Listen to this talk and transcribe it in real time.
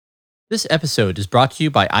This episode is brought to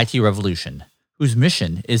you by IT Revolution, whose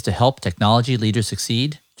mission is to help technology leaders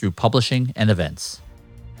succeed through publishing and events.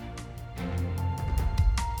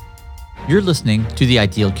 You're listening to the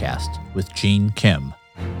Ideal Cast with Gene Kim,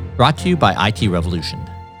 brought to you by IT Revolution.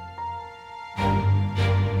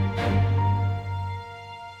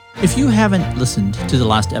 If you haven't listened to the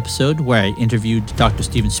last episode where I interviewed Dr.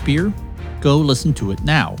 Steven Spear, go listen to it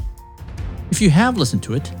now. If you have listened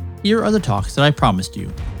to it, here are the talks that I promised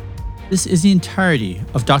you. This is the entirety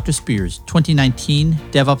of Dr. Spear's 2019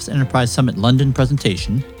 DevOps Enterprise Summit London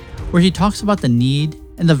presentation, where he talks about the need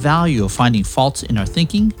and the value of finding faults in our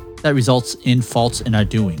thinking that results in faults in our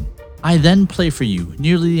doing. I then play for you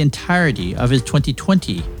nearly the entirety of his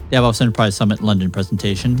 2020 DevOps Enterprise Summit London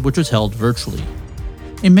presentation, which was held virtually.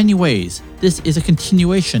 In many ways, this is a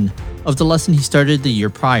continuation of the lesson he started the year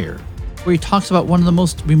prior, where he talks about one of the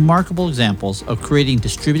most remarkable examples of creating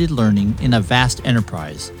distributed learning in a vast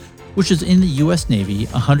enterprise, which is in the US Navy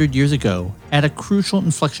 100 years ago at a crucial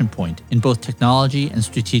inflection point in both technology and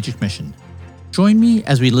strategic mission. Join me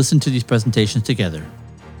as we listen to these presentations together.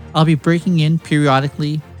 I'll be breaking in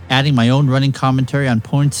periodically, adding my own running commentary on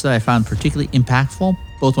points that I found particularly impactful,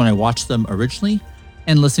 both when I watched them originally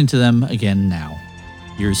and listening to them again now.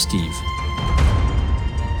 Here's Steve.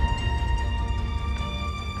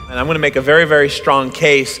 And I'm going to make a very, very strong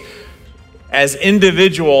case as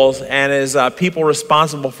individuals and as people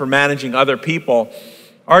responsible for managing other people.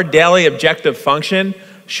 Our daily objective function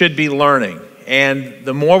should be learning. And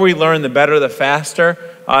the more we learn, the better, the faster.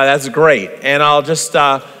 That's great. And I'll just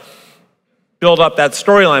build up that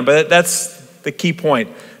storyline, but that's the key point.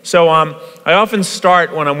 So I often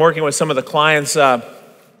start when I'm working with some of the clients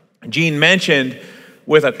Gene mentioned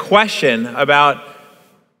with a question about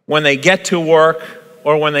when they get to work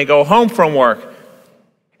or when they go home from work.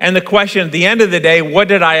 And the question at the end of the day, what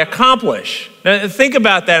did I accomplish? Now, think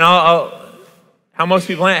about that. How do most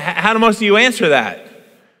of you answer that?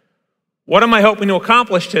 What am I hoping to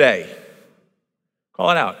accomplish today? Call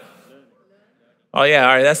it out. Oh yeah,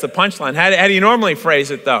 all right, that's the punchline. How do you normally phrase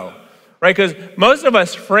it though? Right, because most of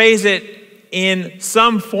us phrase it in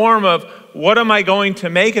some form of what am I going to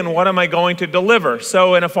make and what am I going to deliver?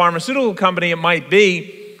 So in a pharmaceutical company, it might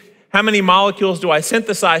be, how many molecules do I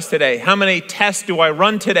synthesize today? How many tests do I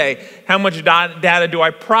run today? How much data do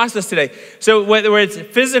I process today? So whether it's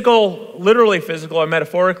physical, literally physical, or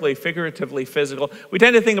metaphorically, figuratively physical, we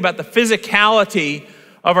tend to think about the physicality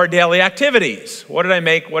of our daily activities. What did I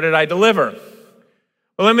make? What did I deliver?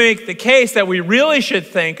 Well, let me make the case that we really should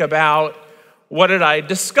think about, what did I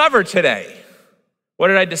discover today? What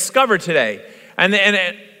did I discover today? And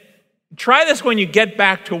try this when you get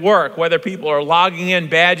back to work, whether people are logging in,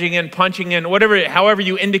 badging in, punching in, however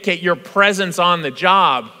you indicate your presence on the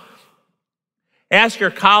job. Ask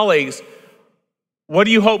your colleagues, what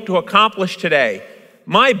do you hope to accomplish today?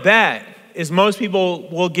 My bet is most people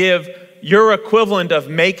will give your equivalent of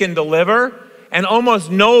make and deliver, and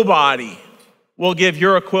almost nobody will give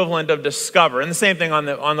your equivalent of discover. And the same thing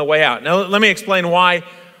on the way out. Now, let me explain why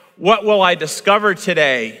what will I discover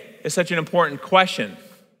today is such an important question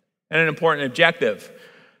and an important objective.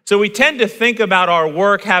 So we tend to think about our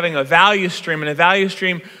work having a value stream, and a value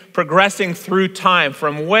stream progressing through time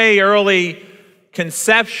from way early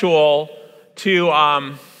conceptual to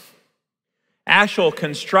actual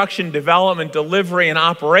construction, development, delivery, and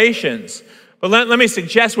operations. But let me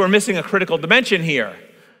suggest we're missing a critical dimension here,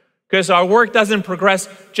 because our work doesn't progress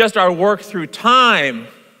just our work through time.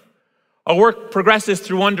 Our work progresses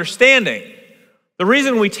through understanding. The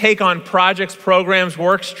reason we take on projects, programs,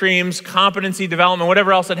 work streams, competency development,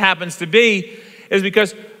 whatever else it happens to be, is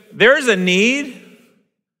because there's a need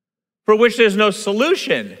for which there's no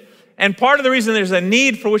solution. And part of the reason there's a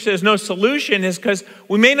need for which there's no solution is because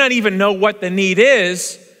we may not even know what the need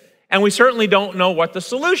is, and we certainly don't know what the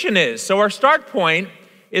solution is. So our start point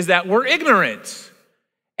is that we're ignorant.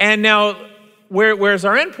 And now, where's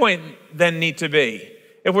our endpoint then need to be?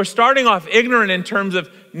 If we're starting off ignorant in terms of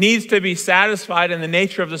needs to be satisfied and the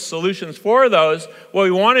nature of the solutions for those, what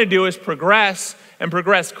we want to do is progress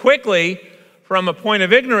quickly from a point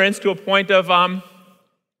of ignorance to a point of a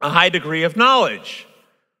high degree of knowledge.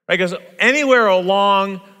 Right? Because anywhere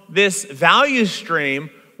along this value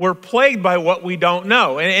stream, we're plagued by what we don't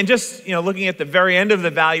know. And just looking at the very end of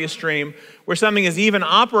the value stream, where something is even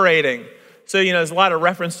operating. So there's a lot of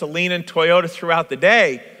reference to lean and Toyota throughout the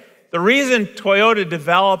day. The reason Toyota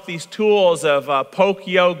developed these tools of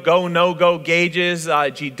POCIO, go, no-go gauges,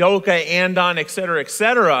 Jidoka, Andon, et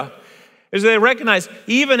cetera, is they recognize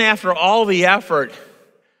even after all the effort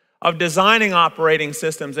of designing operating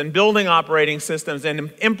systems and building operating systems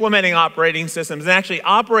and implementing operating systems and actually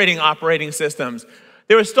operating operating systems,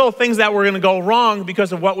 There were still things that were going to go wrong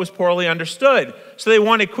because of what was poorly understood. So they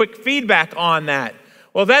wanted quick feedback on that.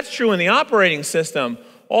 Well, that's true in the operating system.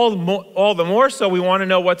 All the more so we want to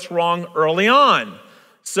know what's wrong early on.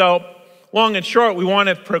 So long and short, we want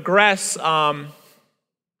to progress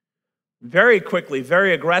very quickly,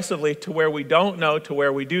 very aggressively to where we don't know to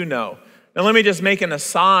where we do know. Now let me just make an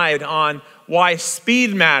aside on why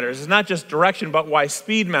speed matters. It's not just direction, but why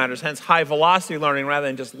speed matters, hence high velocity learning rather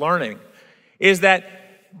than just learning, is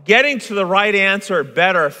that getting to the right answer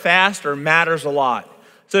better, faster matters a lot.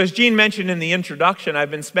 So as Gene mentioned in the introduction,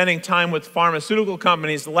 I've been spending time with pharmaceutical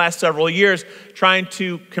companies the last several years trying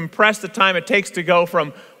to compress the time it takes to go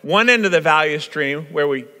from one end of the value stream, where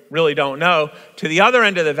we really don't know, to the other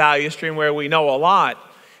end of the value stream where we know a lot.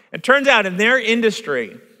 It turns out in their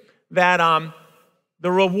industry that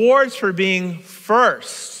the rewards for being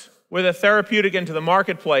first with a therapeutic into the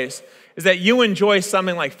marketplace is that you enjoy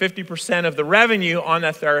something like 50% of the revenue on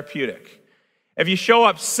that therapeutic. If you show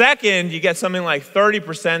up second, you get something like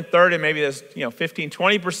 30%, third, and maybe there's 15,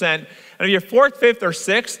 20%. And if you're fourth, fifth, or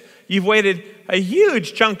sixth, you've waited a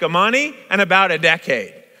huge chunk of money and about a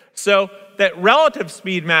decade. So that relative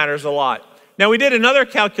speed matters a lot. Now, we did another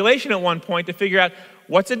calculation at one point to figure out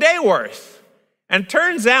what's a day worth. And it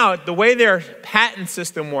turns out the way their patent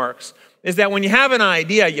system works is that when you have an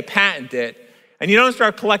idea, you patent it, and you don't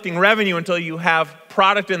start collecting revenue until you have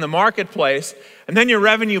product in the marketplace, and then your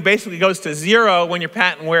revenue basically goes to zero when your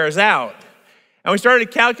patent wears out. And we started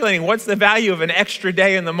calculating what's the value of an extra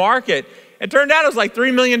day in the market. It turned out it was like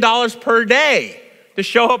 $3 million per day to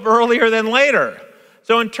show up earlier than later.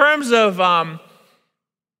 So in terms of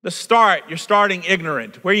the start, you're starting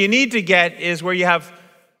ignorant. Where you need to get is where you have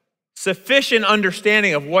sufficient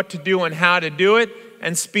understanding of what to do and how to do it,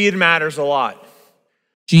 and speed matters a lot.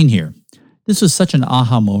 Gene here. This was such an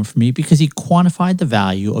aha moment for me because he quantified the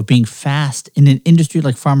value of being fast in an industry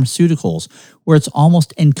like pharmaceuticals, where it's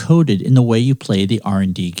almost encoded in the way you play the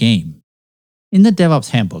R&D game. In the DevOps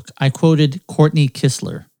Handbook, I quoted Courtney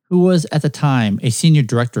Kissler, who was at the time a senior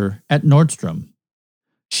director at Nordstrom.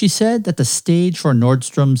 She said that the stage for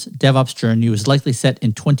Nordstrom's DevOps journey was likely set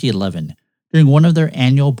in 2011 during one of their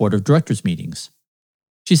annual board of directors meetings.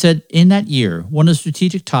 She said in that year, one of the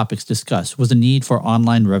strategic topics discussed was the need for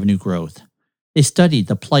online revenue growth. They studied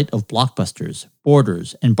the plight of Blockbusters,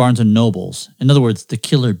 Borders, and Barnes & Nobles, in other words, the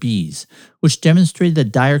killer bees, which demonstrated the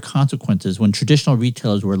dire consequences when traditional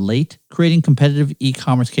retailers were late creating competitive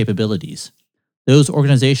e-commerce capabilities. Those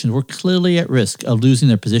organizations were clearly at risk of losing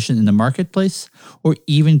their position in the marketplace or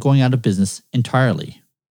even going out of business entirely.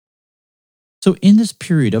 So in this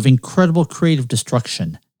period of incredible creative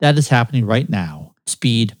destruction that is happening right now,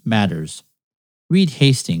 speed matters. Reed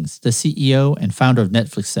Hastings, the CEO and founder of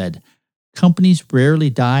Netflix, said, "Companies rarely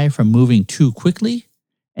die from moving too quickly,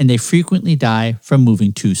 and they frequently die from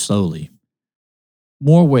moving too slowly."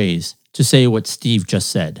 More ways to say what Steve just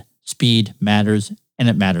said. Speed matters, and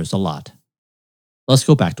it matters a lot. Let's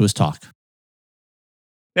go back to his talk.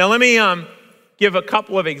 Now let me give a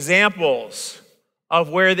couple of examples of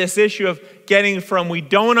where this issue of getting from we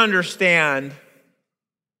don't understand,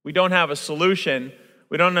 we don't have a solution,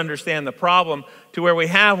 we don't understand the problem, to where we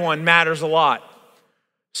have one matters a lot.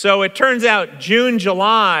 So it turns out June,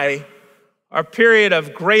 July are a period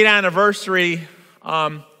of great anniversary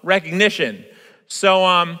recognition.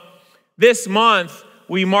 So this month,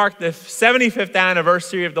 we mark the 75th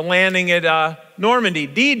anniversary of the landing at Normandy,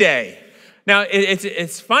 D-Day. Now,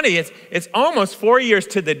 it's funny, it's almost 4 years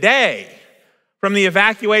to the day from the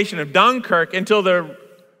evacuation of Dunkirk until the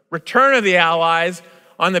return of the Allies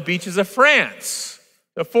on the beaches of France.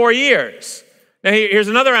 So 4 years. Now, here's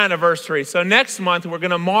another anniversary. So next month, we're going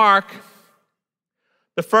to mark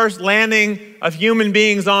the first landing of human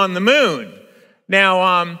beings on the moon.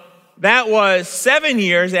 Now, that was 7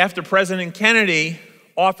 years after President Kennedy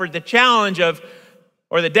offered the challenge of,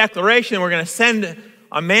 or the declaration, we're going to send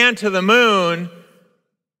a man to the moon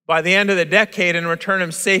by the end of the decade and return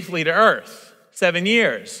him safely to Earth. 7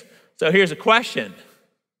 years. So here's a question.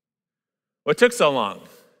 What took so long?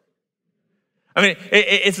 I mean,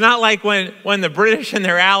 it's not like when the British and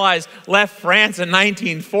their allies left France in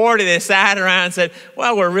 1940, they sat around and said,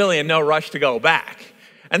 well, we're really in no rush to go back.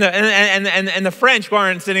 And the French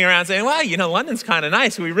weren't sitting around saying, well, London's kind of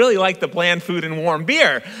nice. We really like the bland food and warm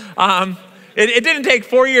beer. It didn't take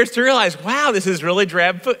 4 years to realize, wow, this is really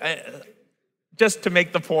drab food. Just to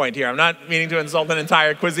make the point here, I'm not meaning to insult an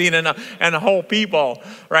entire cuisine and a whole people,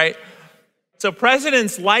 right? So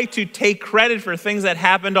presidents like to take credit for things that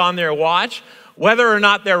happened on their watch. whether or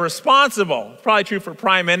not they're responsible. Probably true for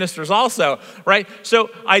prime ministers also, right? So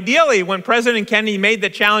ideally, when President Kennedy made the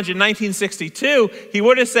challenge in 1962, he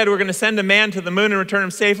would have said, we're going to send a man to the moon and return him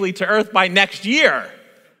safely to Earth by next year.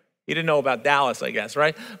 He didn't know about Dallas, I guess,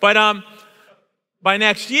 right? But by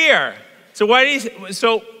next year. So why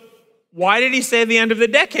did he say the end of the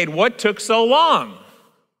decade? What took so long?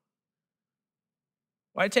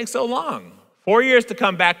 Why did it take so long? 4 years to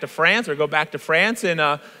come back to France or go back to France,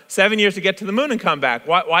 and 7 years to get to the moon and come back.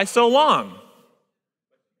 Why so long?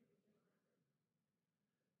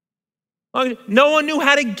 No one knew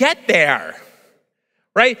how to get there,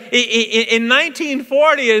 right? In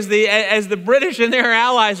 1940, as the British and their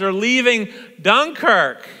allies are leaving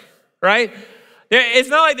Dunkirk, right? It's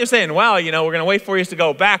not like they're saying, well, we're going to wait 4 years to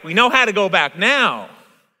go back. We know how to go back now.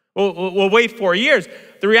 We'll wait 4 years.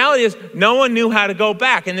 The reality is no one knew how to go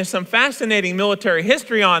back, and there's some fascinating military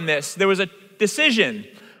history on this. There was a decision.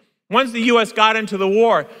 Once the U.S. got into the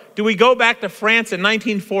war, do we go back to France in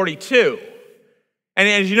 1942? And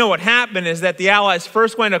as you know, what happened is that the Allies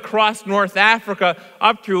first went across North Africa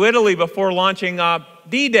up through Italy before launching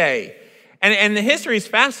D-Day. And the history is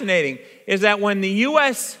fascinating, is that when the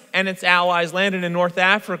U.S. and its allies landed in North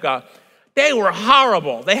Africa, they were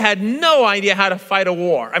horrible. They had no idea how to fight a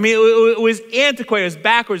war. I mean, it was antiquated, it was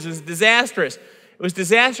backwards, it was disastrous. It was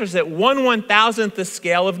disastrous at 1/1000th the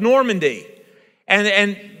scale of Normandy.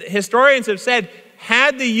 And historians have said,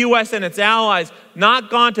 had the U.S. and its allies not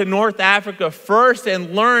gone to North Africa first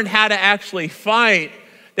and learned how to actually fight,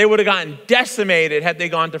 they would have gotten decimated had they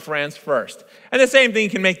gone to France first. And the same thing, you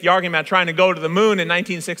can make the argument about trying to go to the moon in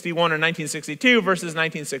 1961 or 1962 versus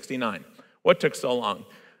 1969. What took so long?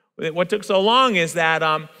 What took so long is that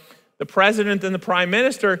the president and the prime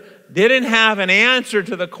minister didn't have an answer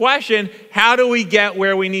to the question, how do we get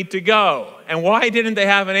where we need to go? And why didn't they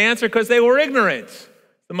have an answer? Because they were ignorant.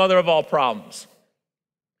 The mother of all problems.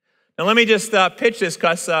 Now let me just pitch this,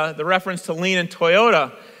 because the reference to Lean and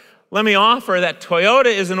Toyota, let me offer that Toyota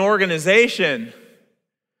is an organization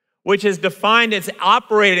which has defined its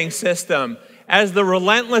operating system as the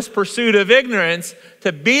relentless pursuit of ignorance,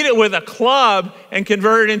 to beat it with a club and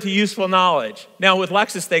convert it into useful knowledge. Now with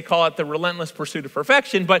Lexus, they call it the relentless pursuit of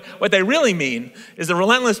perfection, but what they really mean is the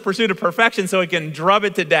relentless pursuit of perfection so it can drub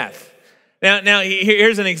it to death. Now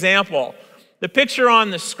here's an example. The picture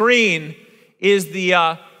on the screen is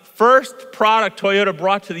the first product Toyota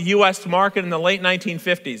brought to the U.S. market in the late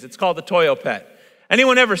 1950s. It's called the Toyopet.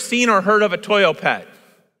 Anyone ever seen or heard of a Toyopet?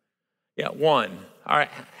 Yeah, one. All right.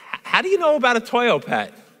 How do you know about a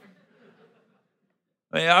Toyopet?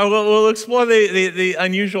 We'll explore the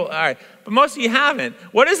unusual. All right. But most of you haven't.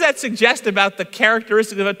 What does that suggest about the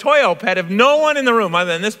characteristics of a Toyopet if no one in the room,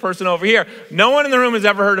 other than this person over here, no one in the room has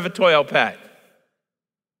ever heard of a Toyopet?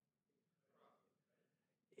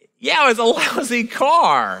 Yeah, it was a lousy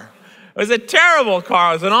car. It was a terrible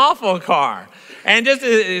car. It was an awful car. And just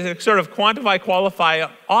to sort of qualify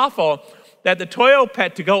awful, that the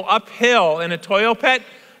Toyopet, to go uphill in a Toyopet,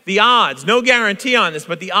 the odds, no guarantee on this,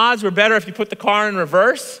 but the odds were better if you put the car in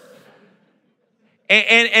reverse.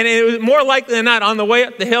 And it was more likely than not, on the way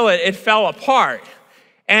up the hill, it fell apart.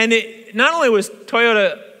 And not only was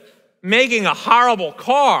Toyota making a horrible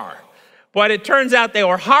car, but it turns out they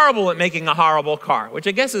were horrible at making a horrible car, which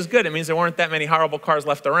I guess is good. It means there weren't that many horrible cars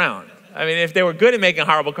left around. I mean, if they were good at making a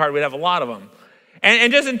horrible car, we'd have a lot of them.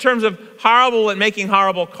 And just in terms of horrible at making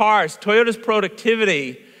horrible cars, Toyota's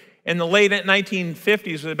productivity in the late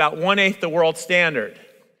 1950s was about 1/8 the world standard.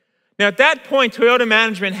 Now at that point, Toyota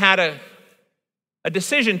management had a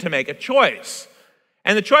decision to make, a choice.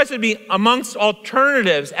 And the choice would be amongst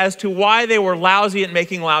alternatives as to why they were lousy at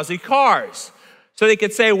making lousy cars. So they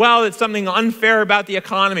could say, well, it's something unfair about the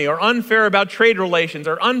economy, or unfair about trade relations,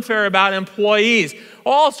 or unfair about employees,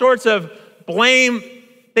 all sorts of blame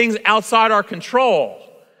things outside our control.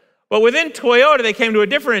 But within Toyota, they came to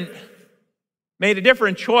made a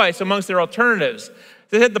different choice amongst their alternatives.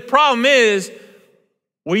 They said the problem is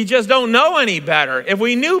we just don't know any better. If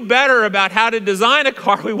we knew better about how to design a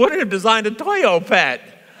car, we wouldn't have designed a Toyopet.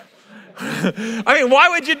 I mean, why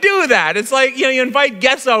would you do that? It's like, you invite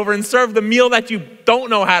guests over and serve the meal that you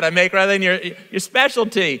don't know how to make rather than your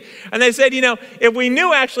specialty. And they said, if we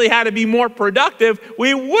knew actually how to be more productive,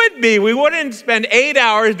 we would be. We wouldn't spend 8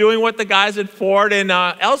 hours doing what the guys at Ford and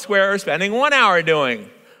elsewhere are spending 1 hour doing.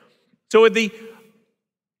 So with the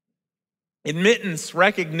admittance,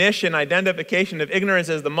 recognition, identification of ignorance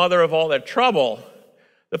as the mother of all their trouble,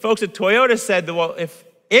 the folks at Toyota said that, well, if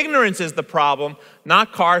ignorance is the problem,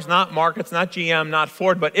 not cars, not markets, not GM, not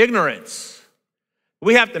Ford, but ignorance,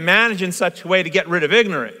 we have to manage in such a way to get rid of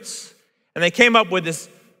ignorance. And they came up with this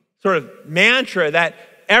sort of mantra that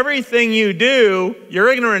everything you do, you're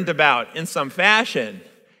ignorant about in some fashion.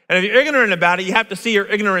 And if you're ignorant about it, you have to see your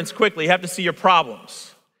ignorance quickly. You have to see your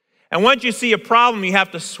problems. And once you see a problem, you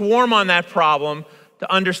have to swarm on that problem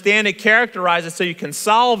to understand it, characterize it so you can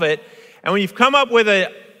solve it. And when you've come up with a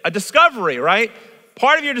discovery, right?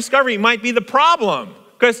 Part of your discovery might be the problem,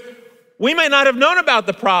 because we might not have known about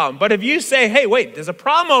the problem. But if you say, hey, wait, there's a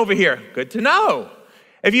problem over here, good to know.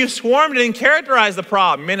 If you've swarmed it and characterized the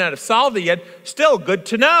problem, you may not have solved it yet, still good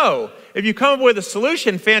to know. If you come up with a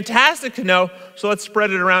solution, fantastic to know, so let's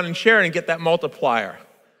spread it around and share it and get that multiplier.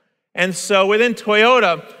 And so within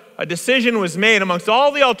Toyota, a decision was made amongst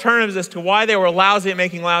all the alternatives as to why they were lousy at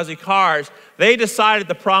making lousy cars. They decided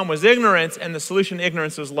the problem was ignorance and the solution to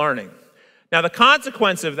ignorance was learning. Now, the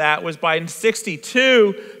consequence of that was by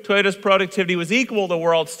 1962, Toyota's productivity was equal to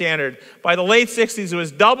world standard. By the late 60s, it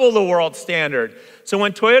was double the world standard. So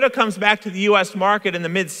when Toyota comes back to the U.S. market in the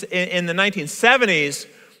 1970s,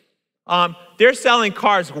 they're selling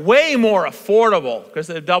cars way more affordable because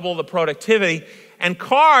they've doubled the productivity. And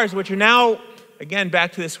cars, which are now, again,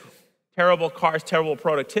 back to this terrible cars, terrible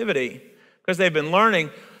productivity, because they've been learning,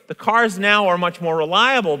 the cars now are much more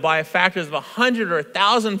reliable by factors of 100 or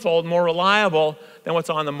 1,000-fold more reliable than what's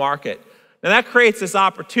on the market. Now that creates this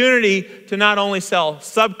opportunity to not only sell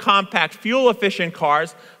subcompact, fuel-efficient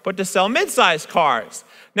cars, but to sell mid-sized cars.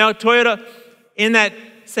 Now Toyota, in that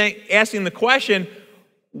asking the question,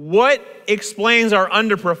 what explains our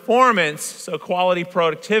underperformance, so quality,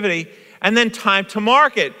 productivity, and then time to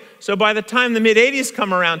market. So by the time the mid-'80s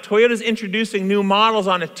come around, Toyota's introducing new models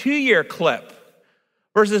on a 2-year clip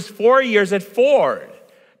versus 4 years at Ford.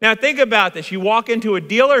 Now think about this. You walk into a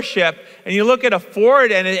dealership and you look at a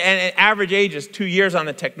Ford and average age is 2 years on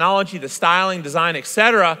the technology, the styling, design,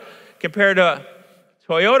 etc., compared to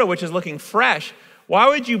Toyota, which is looking fresh. Why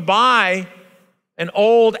would you buy an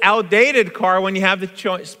old, outdated car when you have the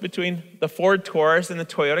choice between the Ford Taurus and the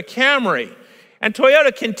Toyota Camry? And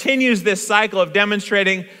Toyota continues this cycle of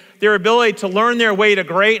demonstrating their ability to learn their way to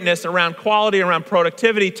greatness around quality, around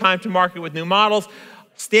productivity, time to market with new models,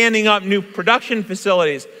 standing up new production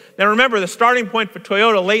facilities. Now remember, the starting point for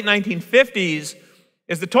Toyota, late 1950s,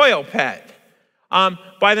 is the Toyopet.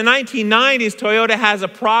 By the 1990s, Toyota has a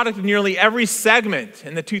product in nearly every segment.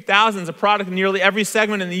 In the 2000s, a product in nearly every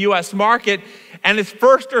segment in the US market, and it's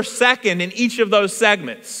first or second in each of those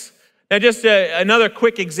segments. Now just another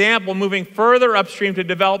quick example, moving further upstream to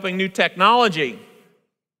developing new technology.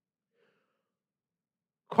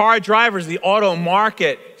 Car drivers, the auto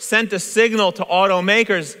market, sent a signal to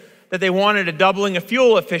automakers that they wanted a doubling of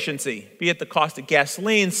fuel efficiency, be it the cost of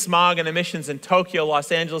gasoline, smog and emissions in Tokyo, Los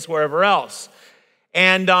Angeles, wherever else.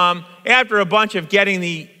 And after a bunch of getting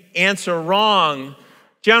the answer wrong,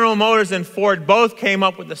 General Motors and Ford both came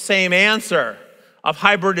up with the same answer of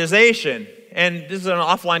hybridization. And this is an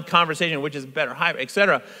offline conversation, which is better, hybrid, et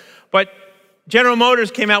cetera. But General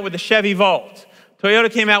Motors came out with the Chevy Volt.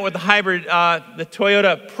 Toyota came out with the hybrid, the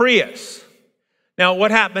Toyota Prius. Now,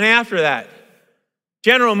 what happened after that?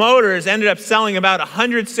 General Motors ended up selling about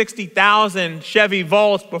 160,000 Chevy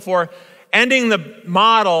Volts before ending the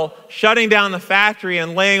model, shutting down the factory,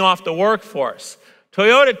 and laying off the workforce.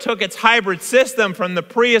 Toyota took its hybrid system from the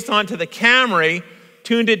Prius onto the Camry,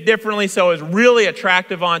 tuned it differently so it was really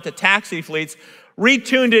attractive onto taxi fleets,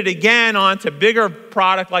 retuned it again onto bigger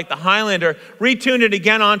product like the Highlander, retuned it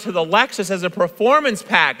again onto the Lexus as a performance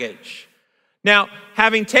package. Now,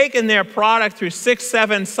 having taken their product through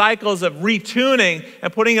 6-7 cycles of retuning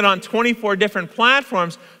and putting it on 24 different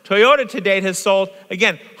platforms, Toyota to date has sold,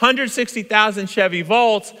 again, 160,000 Chevy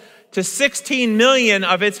Volts to 16 million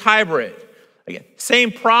of its hybrid. Again,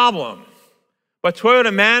 same problem, but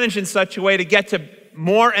Toyota managed in such a way to get to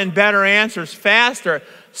more and better answers faster,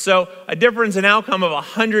 so a difference in outcome of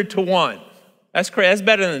 100 to 1. That's crazy. That's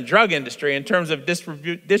better than the drug industry in terms of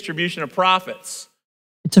distribution of profits.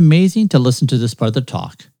 It's amazing to listen to this part of the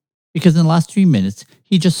talk, because in the last 3 minutes,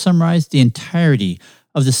 he just summarized the entirety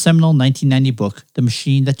of the seminal 1990 book, The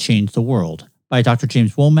Machine That Changed the World, by Dr.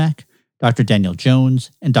 James Womack, Dr. Daniel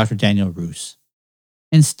Jones, and Dr. Daniel Roos.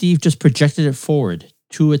 And Steve just projected it forward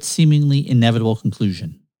to its seemingly inevitable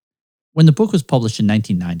conclusion. When the book was published in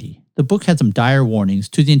 1990, the book had some dire warnings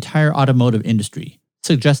to the entire automotive industry,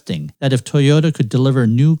 suggesting that if Toyota could deliver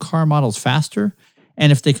new car models faster,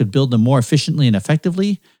 and if they could build them more efficiently and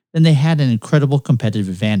effectively, then they had an incredible competitive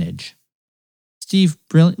advantage. Steve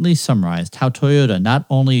brilliantly summarized how Toyota not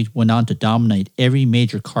only went on to dominate every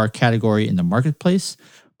major car category in the marketplace,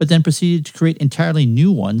 but then proceeded to create entirely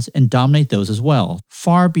new ones and dominate those as well,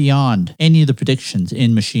 far beyond any of the predictions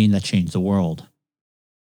in Machine That Changed the World.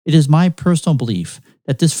 It is my personal belief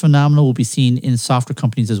that this phenomenon will be seen in software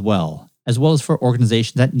companies as well, as well as for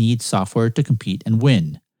organizations that need software to compete and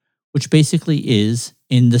win, which basically is,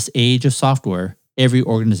 in this age of software, every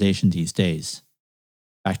organization these days.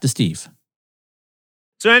 Back to Steve.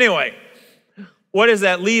 So anyway, what does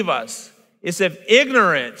that leave us? It's if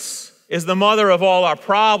ignorance is the mother of all our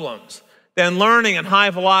problems, then learning and high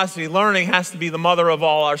velocity learning has to be the mother of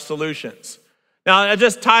all our solutions. Now, I'll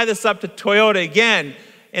just tie this up to Toyota again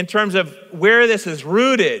in terms of where this is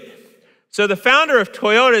rooted. So the founder of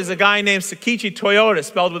Toyota is a guy named Sakichi Toyota,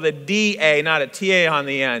 spelled with a D-A, not a T-A on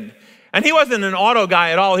the end. And he wasn't an auto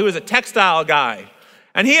guy at all. He was a textile guy.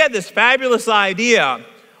 And he had this fabulous idea,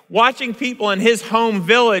 watching people in his home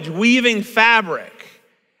village weaving fabric.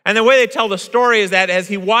 And the way they tell the story is that as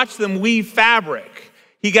he watched them weave fabric,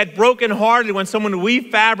 he got brokenhearted when someone would weave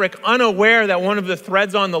fabric unaware that one of the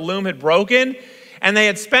threads on the loom had broken. And they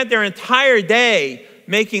had spent their entire day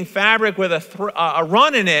making fabric with a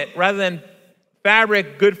run in it rather than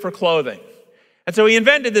fabric good for clothing. And so he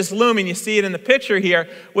invented this loom, and you see it in the picture here,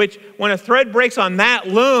 which when a thread breaks on that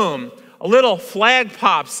loom, a little flag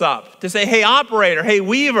pops up to say, hey, operator, hey,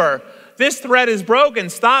 weaver, this thread is broken.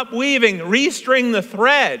 Stop weaving. Restring the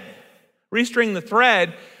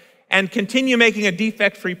thread, and continue making a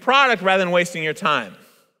defect-free product rather than wasting your time.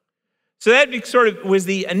 So that sort of was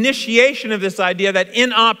the initiation of this idea that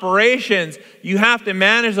in operations, you have to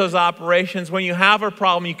manage those operations. When you have a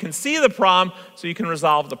problem, you can see the problem so you can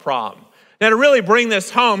resolve the problem. Now, to really bring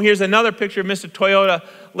this home, here's another picture of Mr. Toyota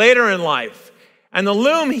later in life. And the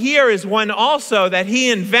loom here is one also that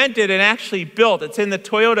he invented and actually built. It's in the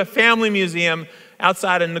Toyota Family Museum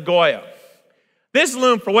outside of Nagoya. This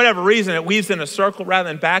loom, for whatever reason, it weaves in a circle rather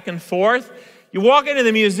than back and forth. You walk into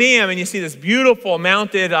the museum and you see this beautiful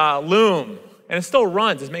mounted loom, and it still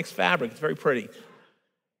runs. It makes fabric. It's very pretty.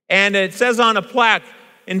 And it says on a plaque,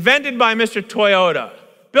 invented by Mr. Toyota,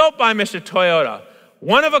 built by Mr. Toyota,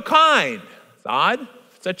 one of a kind. It's odd.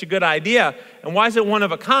 Such a good idea. And why is it one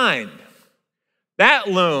of a kind? That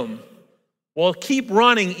loom will keep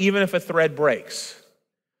running even if a thread breaks.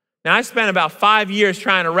 Now, I spent about 5 years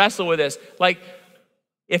trying to wrestle with this. Like,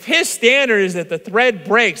 if his standard is that the thread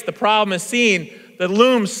breaks, the problem is seen, the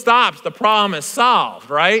loom stops, the problem is solved,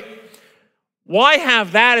 right? Why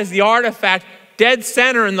have that as the artifact dead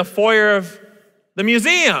center in the foyer of the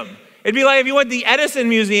museum? It'd be like if you went to the Edison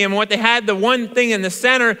Museum and what they had, the one thing in the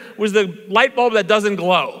center was the light bulb that doesn't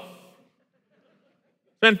glow.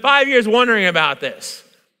 Spent 5 years wondering about this.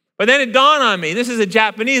 But then it dawned on me, this is a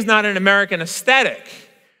Japanese, not an American aesthetic.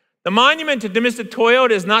 The monument to Mr.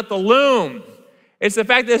 Toyota is not the loom. It's the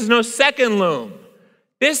fact that there's no second loom.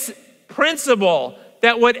 This principle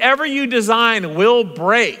that whatever you design will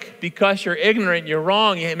break because you're ignorant, you're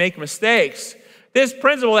wrong, you make mistakes. This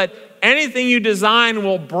principle that anything you design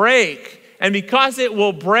will break, and because it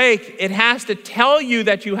will break, it has to tell you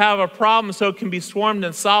that you have a problem so it can be swarmed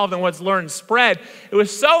and solved and what's learned spread. It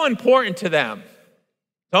was so important to them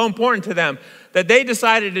that they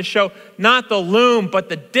decided to show not the loom, but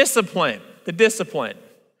the discipline.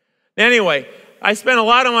 Anyway, I spent a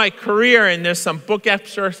lot of my career, and there's some book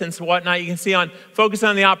excerpts and whatnot you can see on focus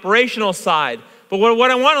on the operational side. But what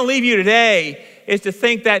I want to leave you today is to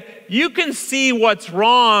think that you can see what's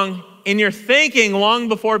wrong in your thinking long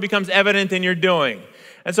before it becomes evident in your doing.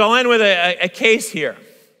 And so I'll end with a case here.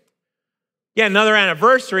 Yeah, another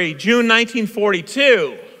anniversary, June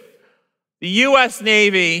 1942. The U.S.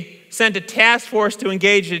 Navy sent a task force to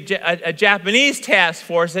engage a Japanese task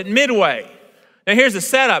force at Midway. Now here's the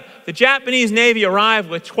setup. The Japanese Navy arrived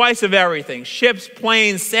with twice of everything: ships,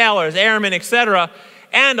 planes, sailors, airmen, etc.,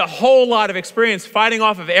 and a whole lot of experience fighting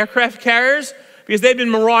off of aircraft carriers because they'd been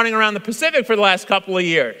marauding around the Pacific for the last couple of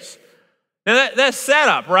years. Now that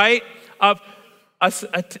setup, right, of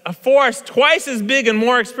a force twice as big and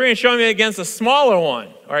more experienced showing up against a smaller one,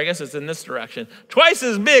 or I guess it's in this direction, twice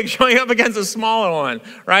as big showing up against a smaller one,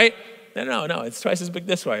 right? No, it's twice as big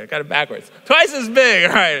this way. I got it backwards. Twice as big.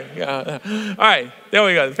 All right. Yeah. All right. There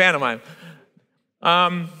we go. The pantomime.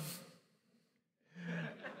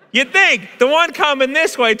 You'd think the one coming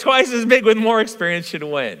this way, twice as big with more experience, should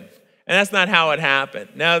win. And that's not how it happened.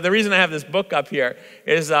 Now, the reason I have this book up here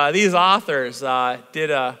is these authors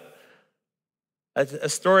did a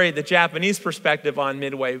story, the Japanese perspective on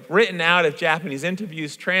Midway, written out of Japanese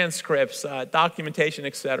interviews, transcripts, documentation,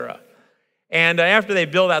 etc. And after they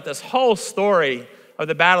build out this whole story of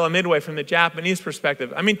the Battle of Midway from the Japanese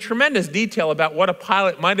perspective, I mean, tremendous detail about what a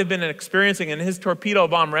pilot might have been experiencing in his torpedo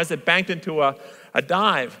bomber as it banked into a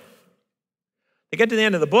dive. They get to the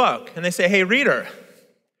end of the book and they say, hey, reader,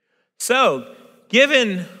 so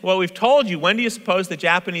given what we've told you, when do you suppose the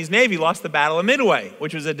Japanese Navy lost the Battle of Midway,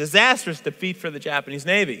 which was a disastrous defeat for the Japanese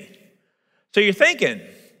Navy? So you're thinking,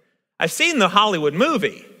 I've seen the Hollywood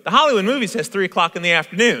movie. The Hollywood movie says 3 o'clock in the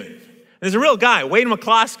afternoon. And there's a real guy, Wade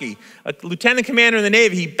McCloskey, a lieutenant commander in the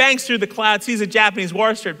Navy. He bangs through the cloud, sees a Japanese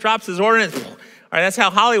warship, drops his ordnance. All right, that's how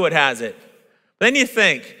Hollywood has it. But then you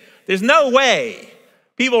think, there's no way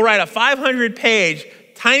people write a 500-page,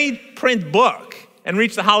 tiny print book and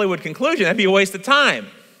reach the Hollywood conclusion. That'd be a waste of time.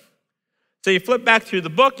 So you flip back through the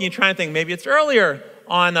book and you try and think, maybe it's earlier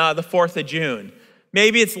on the 4th of June.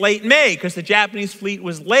 Maybe it's late May because the Japanese fleet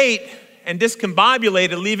was late and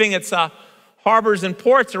discombobulated, leaving its harbors and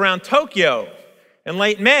ports around Tokyo in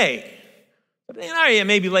late May. But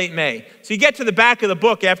maybe late May. So you get to the back of the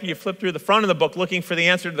book after you flip through the front of the book looking for the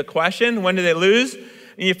answer to the question, when did they lose?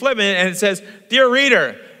 And you flip it and it says, dear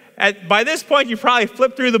reader, by this point you probably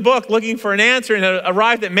flipped through the book looking for an answer and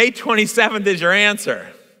arrived at May 27th as your answer.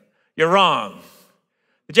 You're wrong.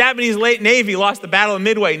 The Japanese Navy lost the Battle of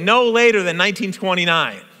Midway no later than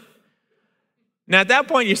 1929. Now, at that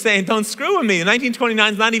point, you're saying, don't screw with me.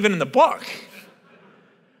 1929 is not even in the book.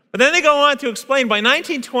 But then they go on to explain, by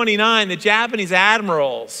 1929, the Japanese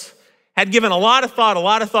admirals had given a lot of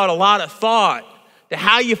thought to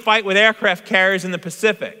how you fight with aircraft carriers in the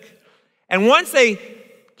Pacific. And once they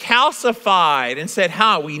calcified and said,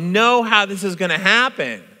 we know how this is going to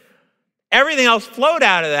happen, everything else flowed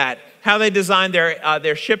out of that. How they designed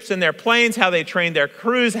their ships and their planes, how they trained their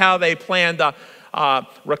crews, how they planned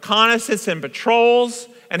reconnaissance and patrols,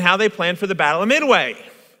 and how they planned for the Battle of Midway.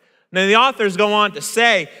 Now the authors go on to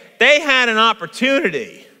say they had an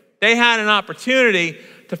opportunity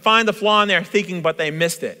to find the flaw in their thinking, but they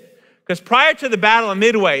missed it. Because prior to the Battle of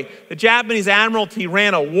Midway, the Japanese Admiralty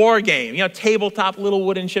ran a war game, tabletop little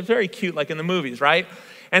wooden ships, very cute like in the movies, right?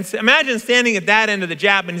 And so imagine standing at that end of the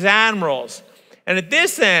Japanese admirals. And at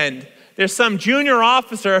this end, there's some junior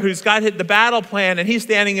officer who's got the battle plan, and he's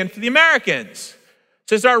standing in for the Americans.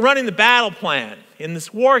 So they start running the battle plan in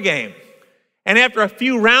this war game. And after a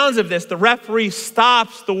few rounds of this, the referee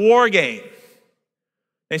stops the war game.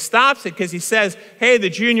 He stops it because he says, hey, the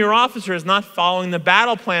junior officer is not following the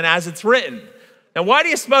battle plan as it's written. Now, why do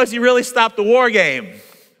you suppose he really stopped the war game?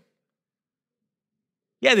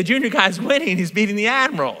 Yeah, the junior guy's winning. He's beating the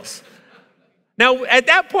admirals. Now, at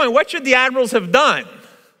that point, what should the admirals have done?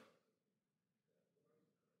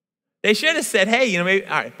 They should have said, hey, maybe,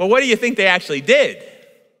 all right, but what do you think they actually did?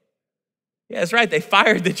 Yeah, that's right, they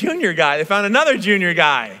fired the junior guy. They found another junior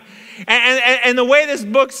guy. And the way this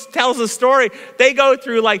book tells the story, they go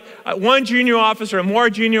through like one junior officer, a more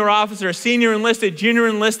junior officer, senior enlisted, junior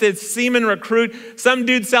enlisted, seaman recruit, some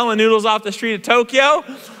dude selling noodles off the street of Tokyo.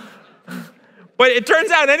 But it turns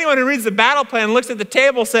out anyone who reads the battle plan and looks at the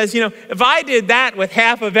table says, if I did that with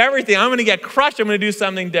half of everything, I'm going to get crushed. I'm going to do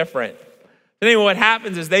something different. Anyway, what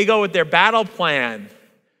happens is they go with their battle plan.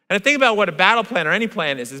 And the thing about what a battle plan or any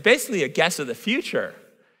plan is basically a guess of the future.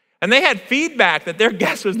 And they had feedback that their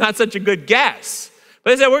guess was not such a good guess.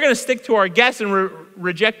 But they said, we're going to stick to our guess and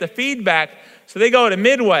reject the feedback. So they go to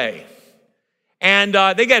Midway. And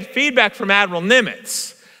they get feedback from Admiral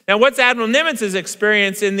Nimitz. Now, what's Admiral Nimitz's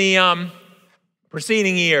experience in the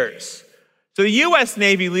preceding years? So the U.S.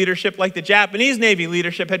 Navy leadership, like the Japanese Navy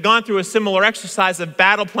leadership, had gone through a similar exercise of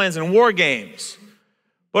battle plans and war games.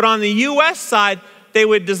 But on the U.S. side, they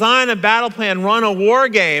would design a battle plan, run a war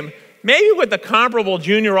game, maybe with a comparable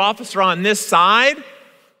junior officer on this side.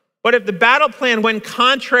 But if the battle plan went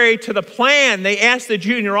contrary to the plan, they asked the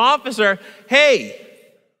junior officer, hey,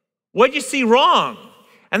 what'd you see wrong?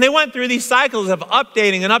 And they went through these cycles of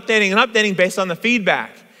updating and updating and updating based on the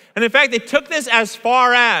feedback. And in fact, they took this as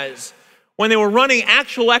far as when they were running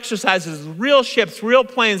actual exercises, real ships, real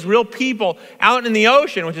planes, real people out in the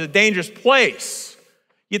ocean, which is a dangerous place.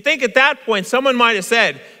 You'd think at that point someone might have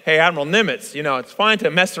said, hey, Admiral Nimitz, it's fine to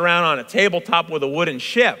mess around on a tabletop with a wooden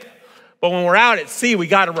ship. But when we're out at sea, we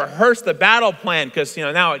got to rehearse the battle plan because,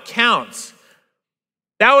 now it counts.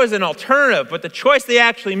 That was an alternative, but the choice they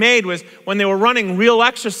actually made was when they were running real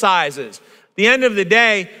exercises. At the end of the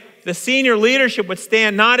day, the senior leadership would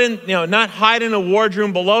stand not hide in a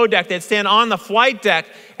wardroom below deck. They'd stand on the flight deck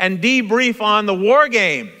and debrief on the war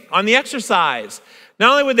game, on the exercise.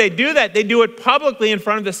 Not only would they do that, they'd do it publicly in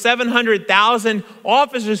front of the 700,000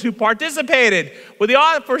 officers who participated, with the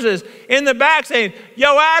officers in the back saying,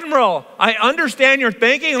 yo, Admiral, I understand your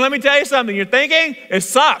thinking, and let me tell you something, your thinking, it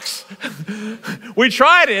sucks. We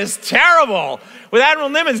tried it, it's terrible. With Admiral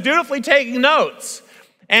Nimitz dutifully taking notes.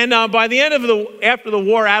 And by the end of after the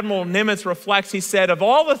war, Admiral Nimitz reflects, he said, of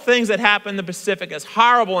all the things that happened in the Pacific, as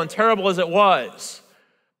horrible and terrible as it was,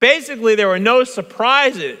 basically there were no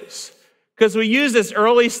surprises because we used this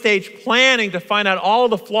early stage planning to find out all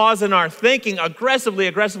the flaws in our thinking aggressively,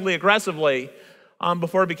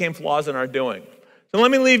 before it became flaws in our doing. So let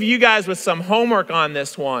me leave you guys with some homework on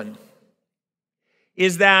this one.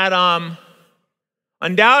 Is that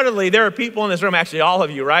undoubtedly there are people in this room, actually all of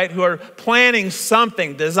you, right, who are planning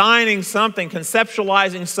something, designing something,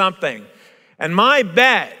 conceptualizing something. And my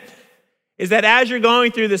bet is that as you're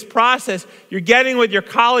going through this process, you're getting with your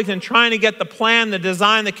colleagues and trying to get the plan, the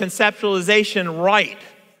design, the conceptualization right.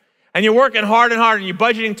 And you're working hard and hard, and you're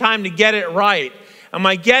budgeting time to get it right. And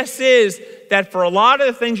my guess is that for a lot of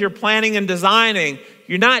the things you're planning and designing,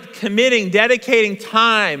 you're not committing, dedicating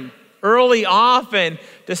time early often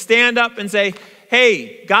to stand up and say,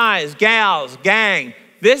 hey, guys, gals, gang,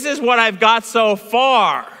 this is what I've got so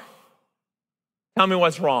far. Tell me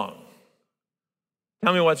what's wrong.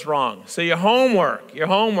 Tell me what's wrong. So your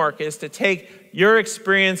homework is to take your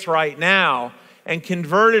experience right now and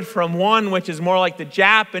convert it from one which is more like the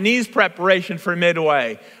Japanese preparation for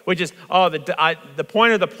Midway, which is, the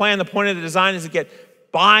point of the plan, the point of the design is to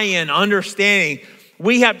get buy-in, understanding.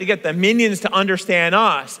 We have to get the minions to understand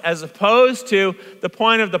us, as opposed to the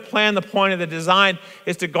point of the plan, the point of the design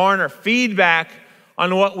is to garner feedback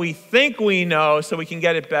on what we think we know so we can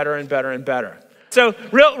get it better and better and better. So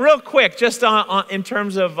real quick, just in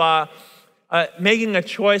terms of making a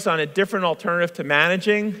choice on a different alternative to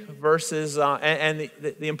managing versus, and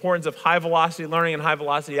the importance of high velocity learning and high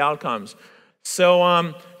velocity outcomes.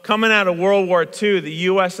 So coming out of World War II, the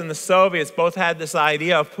US and the Soviets both had this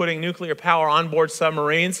idea of putting nuclear power on board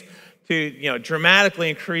submarines to dramatically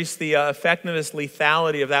increase the effectiveness,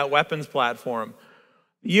 lethality of that weapons platform.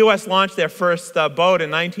 The US launched their first boat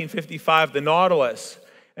in 1955, the Nautilus.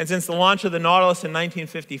 And since the launch of the Nautilus in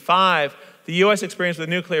 1955, the U.S. experience with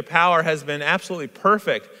nuclear power has been absolutely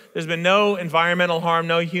perfect. There's been no environmental harm,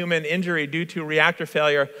 no human injury due to reactor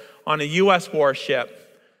failure on a U.S. warship.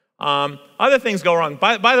 Other things go wrong.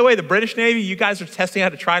 By the way, the British Navy, you guys were testing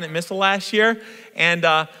out a Trident missile last year and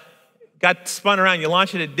got spun around. You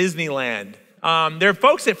launched it at Disneyland. There are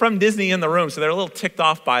folks from Disney in the room, so they're a little ticked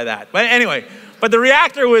off by that. But anyway, the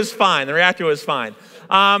reactor was fine.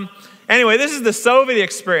 Anyway, this is the Soviet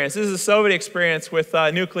experience. This is the Soviet experience with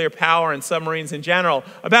nuclear power and submarines in general.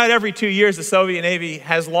 About every 2 years, the Soviet Navy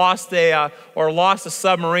has lost a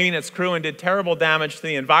submarine, its crew, and did terrible damage to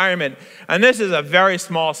the environment. And this is a very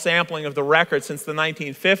small sampling of the record since the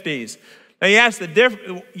 1950s. Now, you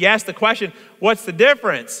ask the question, what's the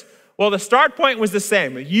difference? Well, the start point was the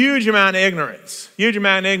same, a huge amount of ignorance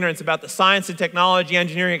about the science and technology,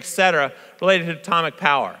 engineering, et cetera, related to atomic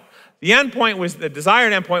power. The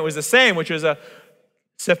desired endpoint was the same, which was a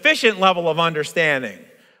sufficient level of understanding.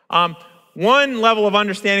 One level of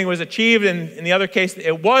understanding was achieved, and in the other case,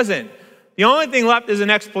 it wasn't. The only thing left as an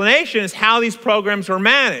explanation is how these programs were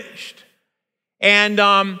managed.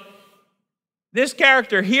 And this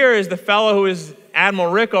character here is the fellow who is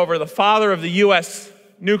Admiral Rickover, the father of the U.S.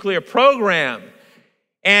 nuclear program.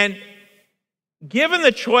 And given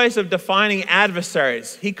the choice of defining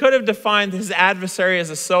adversaries, he could have defined his adversary as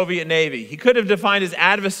the Soviet Navy. He could have defined his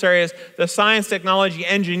adversary as the science, technology,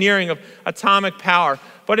 engineering of atomic power.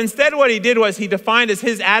 But instead what he did was he defined as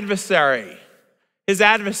his adversary,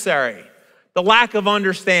 the lack of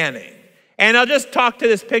understanding. And I'll just talk to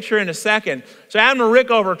this picture in a second. So Admiral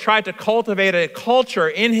Rickover tried to cultivate a culture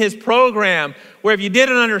in his program where if you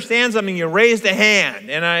didn't understand something, you raised a hand.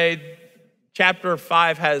 And chapter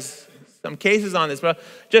 5 has some cases on this, but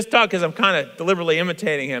just talk because I'm kind of deliberately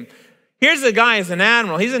imitating him. Here's the guy as an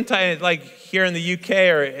admiral. He's entitled, like here in the UK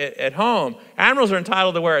or at home, admirals are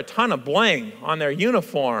entitled to wear a ton of bling on their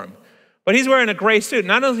uniform. But he's wearing a gray suit.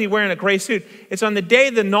 Not only is he wearing a gray suit, it's on the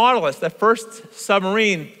day the Nautilus, the first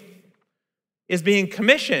submarine, is being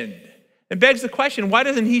commissioned. It begs the question, why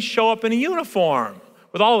doesn't he show up in a uniform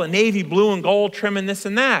with all the navy blue and gold trim and this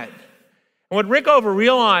and that? And what Rickover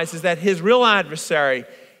realized is that his real adversary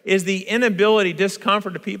is the inability,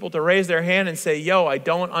 discomfort of people to raise their hand and say, yo, I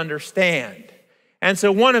don't understand. And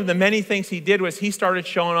so one of the many things he did was he started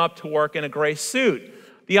showing up to work in a gray suit.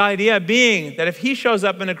 The idea being that if he shows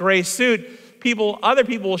up in a gray suit, other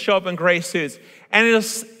people will show up in gray suits. And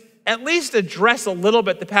it'll at least address a little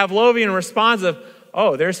bit the Pavlovian response of,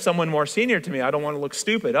 oh, there's someone more senior to me. I don't want to look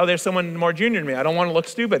stupid. Oh, there's someone more junior to me. I don't want to look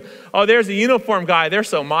stupid. Oh, there's a uniform guy. They're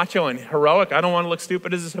so macho and heroic. I don't want to look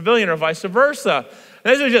stupid as a civilian or vice versa.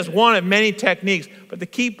 And this is just one of many techniques. But the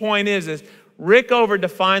key point is Rickover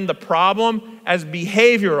defined the problem as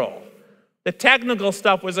behavioral. The technical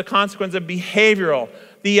stuff was a consequence of behavioral.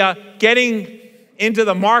 The getting into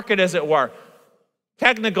the market, as it were.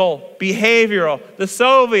 Technical, behavioral. The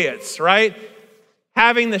Soviets, right?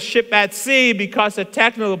 Having the ship at sea because of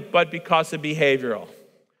technical, but because of behavioral.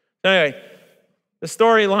 So anyway, the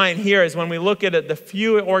storyline here is when we look at the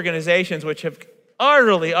few organizations which have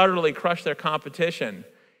utterly, utterly crush their competition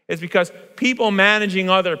is because people managing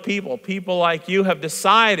other people, people like you, have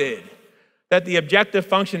decided that the objective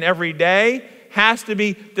function every day has to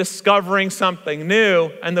be discovering something new.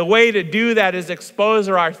 And the way to do that is expose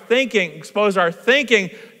our thinking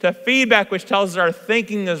to feedback which tells us our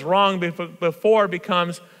thinking is wrong before it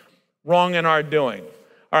becomes wrong in our doing.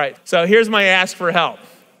 All right, so here's my ask for help.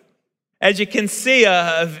 As you can see,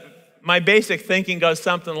 my basic thinking goes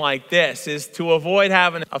something like this, is to avoid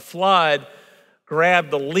having a flood, grab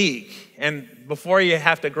the leak. And before you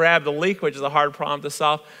have to grab the leak, which is a hard problem to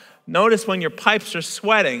solve, notice when your pipes are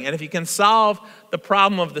sweating. And if you can solve the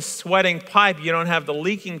problem of the sweating pipe, you don't have the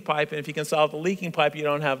leaking pipe. And if you can solve the leaking pipe, you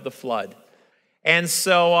don't have the flood. And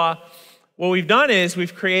so what we've done is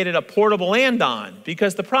we've created a portable andon,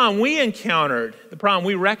 because the problem we encountered, the problem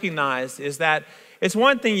we recognized is that it's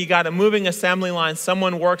one thing you got a moving assembly line,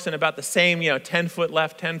 someone works in about the same 10-foot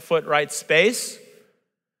left, 10-foot right space.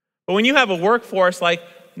 But when you have a workforce like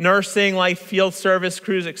nursing, like field service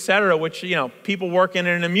crews, et cetera, which people work in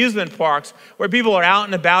amusement parks, where people are out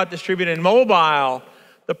and about, distributed and mobile,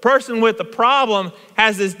 the person with the problem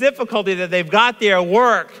has this difficulty that they've got their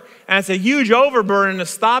work, and it's a huge overburden to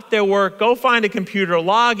stop their work, go find a computer,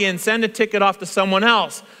 log in, send a ticket off to someone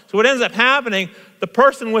else. So what ends up happening, the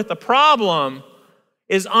person with the problem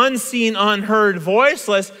is unseen, unheard,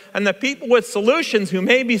 voiceless, and the people with solutions who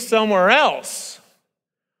may be somewhere else,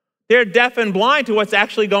 they're deaf and blind to what's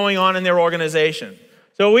actually going on in their organization.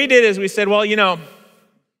 So what we did is we said, well, you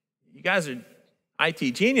guys are IT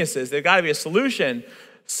geniuses. There's got to be a solution.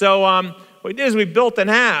 So what we did is we built an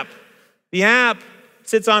app. The app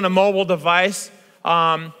sits on a mobile device,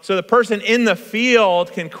 so the person in the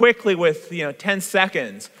field can quickly, with 10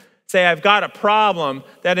 seconds, say, I've got a problem,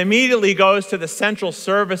 that immediately goes to the central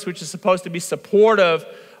service, which is supposed to be supportive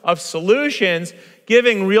of solutions,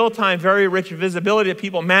 giving real-time, very rich visibility to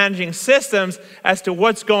people managing systems as to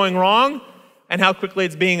what's going wrong and how quickly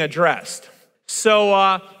it's being addressed.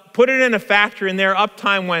 So put it in a factory, and their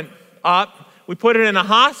uptime went up. We put it in a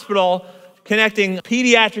hospital, connecting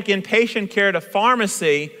pediatric inpatient care to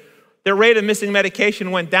pharmacy. Their rate of missing medication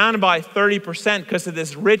went down by 30% because of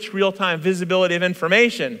this rich real-time visibility of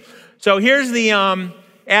information. So here's the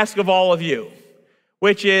ask of all of you,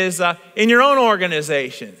 which is in your own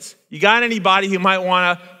organizations, you got anybody who might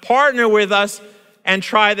want to partner with us and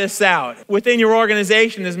try this out? Within your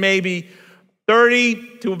organization is maybe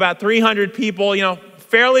 30 to about 300 people,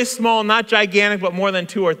 fairly small, not gigantic, but more than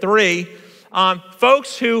 2 or 3.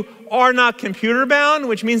 Folks who are not computer bound,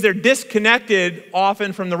 which means they're disconnected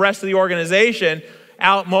often from the rest of the organization,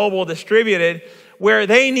 out mobile, distributed, where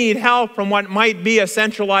they need help from what might be a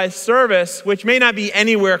centralized service, which may not be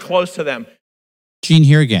anywhere close to them. Gene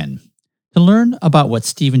here again. To learn about what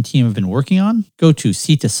Steve and team have been working on, go to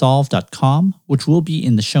c2solve.com, which will be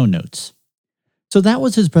in the show notes. So that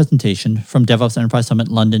was his presentation from DevOps Enterprise Summit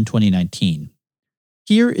London 2019.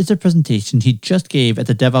 Here is a presentation he just gave at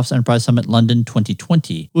the DevOps Enterprise Summit London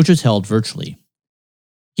 2020, which was held virtually.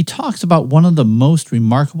 He talks about one of the most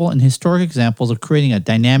remarkable and historic examples of creating a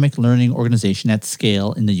dynamic learning organization at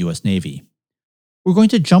scale in the US Navy. We're going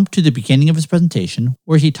to jump to the beginning of his presentation,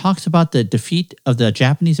 where he talks about the defeat of the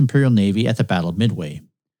Japanese Imperial Navy at the Battle of Midway.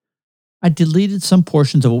 I deleted some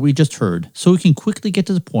portions of what we just heard so we can quickly get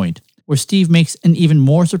to the point where Steve makes an even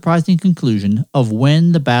more surprising conclusion of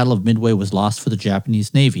when the Battle of Midway was lost for the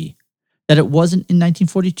Japanese Navy, that it wasn't in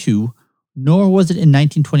 1942, nor was it in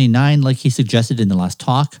 1929 like he suggested in the last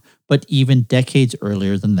talk, but even decades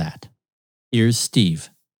earlier than that. Here's Steve.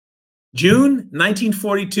 June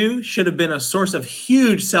 1942 should have been a source of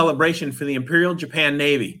huge celebration for the Imperial Japan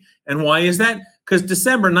Navy. And why is that? Because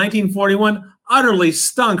December 1941 utterly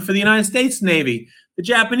stunk for the United States Navy. The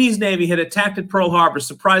Japanese Navy had attacked at Pearl Harbor,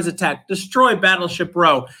 surprise attack, destroy Battleship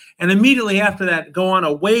Row, and immediately after that go on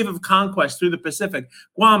a wave of conquest through the Pacific.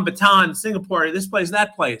 Guam, Bataan, Singapore, this place,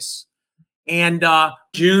 that place. And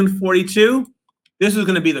June 42, this was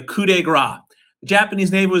going to be the coup de grace. The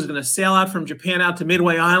Japanese Navy was going to sail out from Japan out to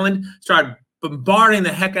Midway Island, start bombarding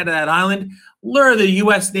the heck out of that island, lure the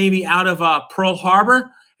U.S. Navy out of Pearl Harbor,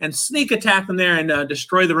 and sneak attack them there and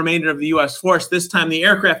destroy the remainder of the U.S. force. This time the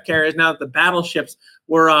aircraft carriers, now that the battleships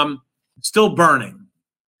were still burning.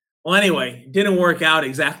 Well, anyway, it didn't work out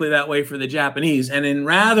exactly that way for the Japanese. And in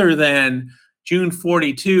rather than June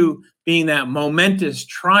 42 being that momentous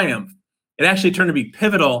triumph, it actually turned to be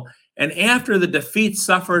pivotal. And after the defeat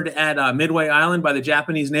suffered at Midway Island by the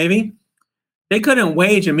Japanese Navy, they couldn't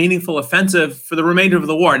wage a meaningful offensive for the remainder of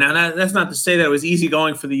the war. Now, that's not to say that it was easy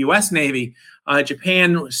going for the U.S. Navy.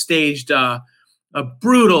 Japan staged a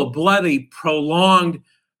brutal, bloody, prolonged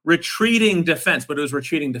retreating defense, but it was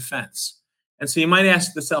retreating defense. And so you might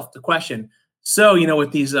ask yourself the question, so,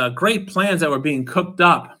 with these great plans that were being cooked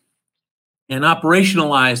up and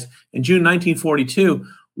operationalized in June 1942,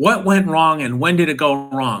 what went wrong and when did it go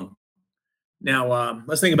wrong? Now,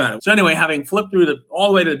 let's think about it. So anyway, having flipped through all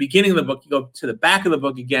the way to the beginning of the book, you go to the back of the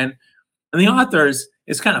book again, and the authors,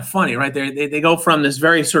 it's kind of funny, right? They go from this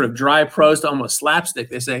very sort of dry prose to almost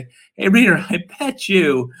slapstick. They say, hey, reader, I bet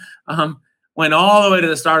you went all the way to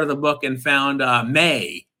the start of the book and found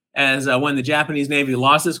May as when the Japanese Navy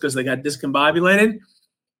lost this because they got discombobulated.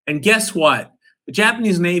 And guess what? The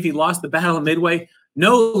Japanese Navy lost the Battle of Midway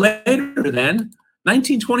no later than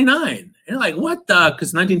 1929. You're like, what the?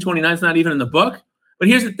 Because 1929 is not even in the book. But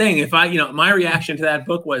here's the thing. If my reaction to that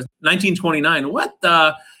book was 1929, what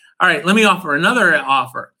the? All right, let me offer another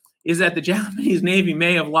offer. Is that the Japanese Navy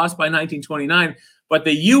may have lost by 1929, but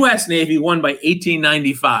the U.S. Navy won by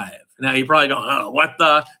 1895. Now, you're probably going, oh, what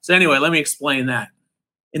the? So anyway, let me explain that.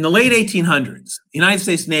 In the late 1800s, the United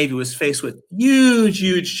States Navy was faced with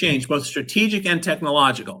huge change, both strategic and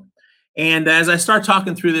technological. And as I start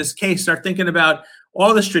talking through this case, start thinking about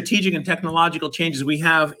all the strategic and technological changes we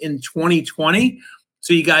have in 2020.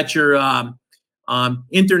 So you got your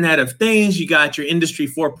Internet of Things, you got your Industry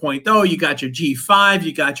 4.0, you got your G5,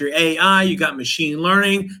 you got your AI, you got machine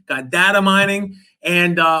learning, got data mining,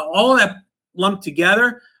 and all of that lumped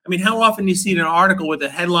together. I mean, how often do you see an article where the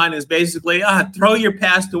headline is basically, throw your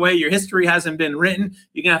past away, your history hasn't been written.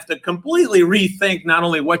 You're going to have to completely rethink not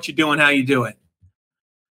only what you do and how you do it.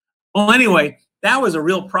 Well, anyway, that was a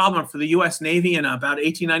real problem for the U.S. Navy in about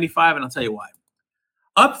 1895, and I'll tell you why.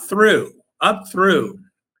 Up through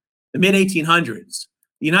the mid-1800s,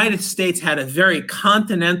 the United States had a very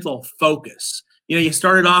continental focus. You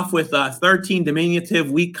started off with 13 diminutive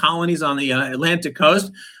weak colonies on the Atlantic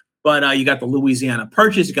coast, but you got the Louisiana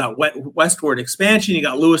Purchase, you got westward expansion, you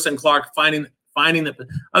got Lewis and Clark finding that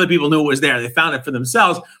other people knew it was there. They found it for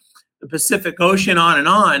themselves, the Pacific Ocean, on and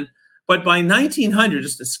on. But by 1900,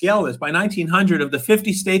 just to scale this, by 1900, of the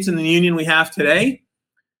 50 states in the Union we have today,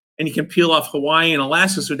 and you can peel off Hawaii and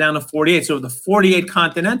Alaska, so down to 48. So of the 48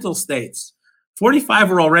 continental states, 45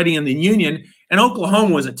 were already in the Union, and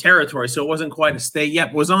Oklahoma was a territory, so it wasn't quite a state yet,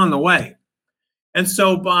 but was on the way. And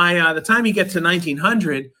so by the time you get to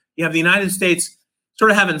 1900, you have the United States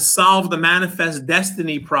sort of having solved the manifest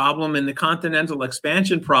destiny problem and the continental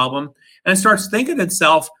expansion problem, and it starts thinking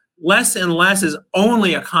itself less and less is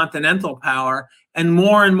only a continental power, and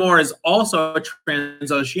more is also a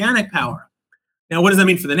transoceanic power. Now, what does that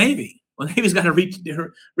mean for the Navy? Well, the Navy's got to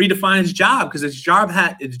redefine its job, because its job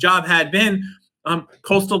had been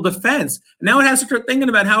coastal defense. Now it has to start thinking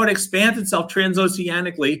about how it expands itself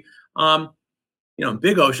transoceanically,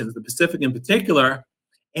 big oceans, the Pacific in particular.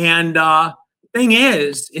 And the thing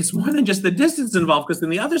is, it's more than just the distance involved, because on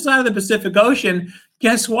the other side of the Pacific Ocean,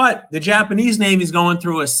 guess what? The Japanese Navy is going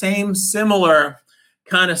through a similar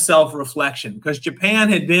kind of self-reflection, because Japan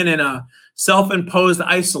had been in a self-imposed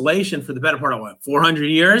isolation for the better part of 400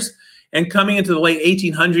 years. And coming into the late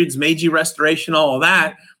 1800s, Meiji Restoration, all of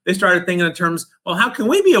that, they started thinking in terms, well, how can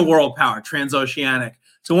we be a world power, transoceanic?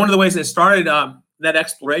 So one of the ways they started that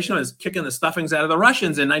exploration was kicking the stuffings out of the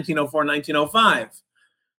Russians in 1904, 1905.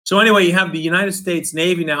 So anyway, you have the United States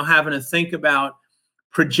Navy now having to think about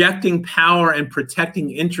projecting power and protecting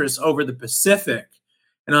interests over the Pacific.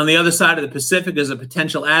 And on the other side of the Pacific is a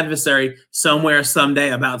potential adversary somewhere, someday,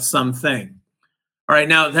 about something. All right,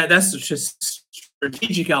 now that's just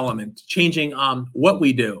strategic element, changing what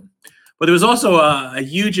we do. But there was also a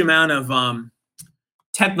huge amount of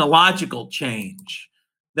technological change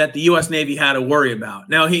that the U.S. Navy had to worry about.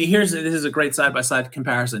 Now, this is a great side-by-side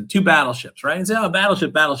comparison. Two battleships, right? And say,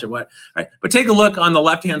 battleship, what? Right? But take a look on the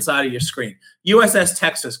left-hand side of your screen. USS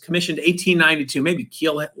Texas, commissioned 1892. Maybe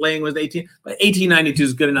keel laying was 18, but 1892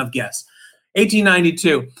 is a good enough guess.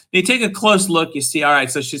 1892. You take a close look, you see, all right,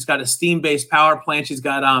 so she's got a steam-based power plant. She's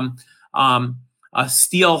got a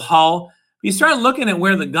steel hull. You start looking at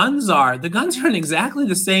where the guns are. The guns are in exactly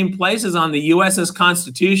the same places on the USS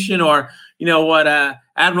Constitution, or what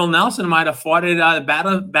Admiral Nelson might have fought at the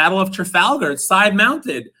Battle of Trafalgar. It's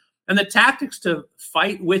side-mounted. And the tactics to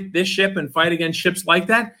fight with this ship and fight against ships like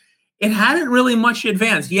that, it hadn't really much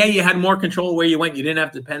advanced. Yeah, you had more control where you went. You didn't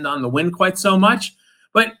have to depend on the wind quite so much.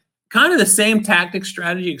 But kind of the same tactics,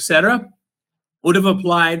 strategy, etc., would have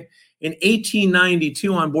applied in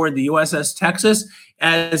 1892 on board the USS Texas,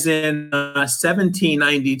 as in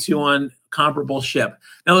 1792 on comparable ship.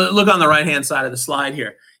 Now, look on the right-hand side of the slide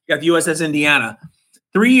here. You got the USS Indiana,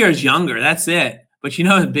 3 years younger, that's it. But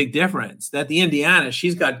the big difference, that the Indiana,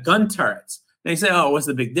 she's got gun turrets. They say, oh, what's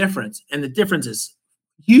the big difference? And the difference is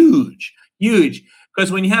huge.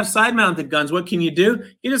 Because when you have side-mounted guns, what can you do?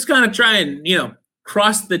 You just kind of try and,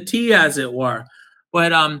 cross the T, as it were.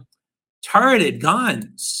 But turreted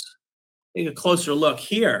guns, take a closer look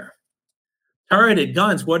here. Turreted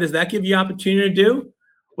guns, what does that give you opportunity to do?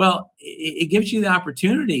 Well, it gives you the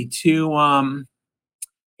opportunity to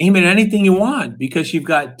aim at anything you want, because you've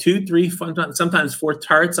got 2, 3, sometimes 4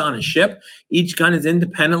 turrets on a ship. Each gun is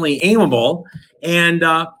independently aimable. And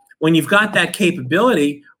when you've got that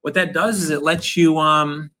capability, what that does is it lets you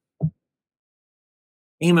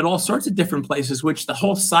aim at all sorts of different places, which the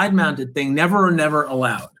whole side-mounted thing never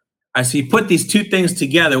allowed. So you put these two things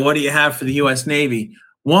together, what do you have for the U.S. Navy?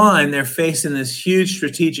 One, they're facing this huge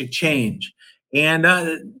strategic change. And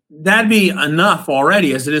that'd be enough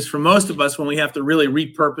already, as it is for most of us when we have to really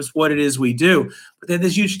repurpose what it is we do. But they had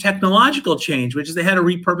this huge technological change, which is they had to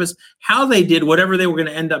repurpose how they did whatever they were going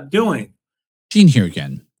to end up doing. Gene here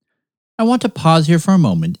again. I want to pause here for a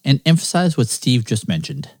moment and emphasize what Steve just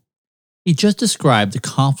mentioned. He just described the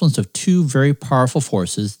confluence of two very powerful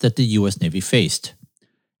forces that the U.S. Navy faced.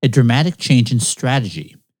 A dramatic change in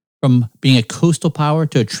strategy, from being a coastal power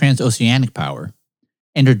to a transoceanic power,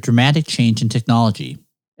 and a dramatic change in technology,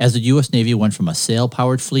 as the U.S. Navy went from a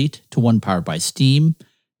sail-powered fleet to one powered by steam,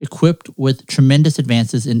 equipped with tremendous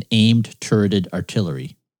advances in aimed turreted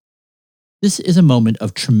artillery. This is a moment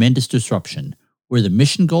of tremendous disruption, where the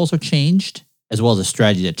mission goals are changed, as well as the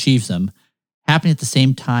strategy that achieves them, happening at the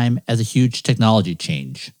same time as a huge technology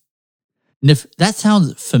change. And if that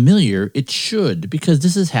sounds familiar, it should, because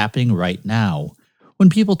this is happening right now. When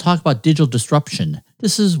people talk about digital disruption,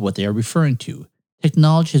 this is what they are referring to.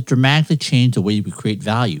 Technology has dramatically changed the way we create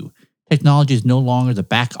value. Technology is no longer the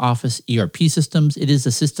back office ERP systems, it is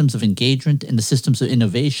the systems of engagement and the systems of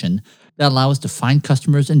innovation that allow us to find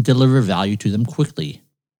customers and deliver value to them quickly.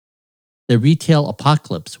 The retail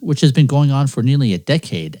apocalypse, which has been going on for nearly a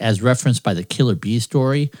decade, as referenced by the Killer Bees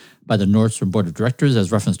story by the Nordstrom Board of Directors,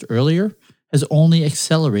 as referenced earlier, has only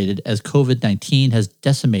accelerated as COVID-19 has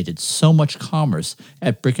decimated so much commerce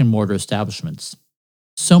at brick-and-mortar establishments.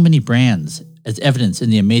 So many brands, as evidenced in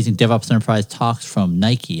the amazing DevOps Enterprise talks from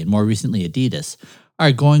Nike and more recently Adidas,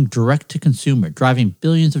 are going direct to consumer, driving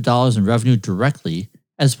billions of dollars in revenue directly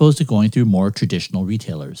as opposed to going through more traditional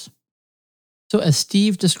retailers. So as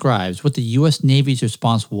Steve describes what the U.S. Navy's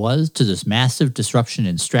response was to this massive disruption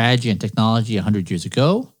in strategy and technology 100 years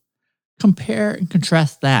ago, compare and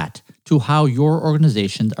contrast that to how your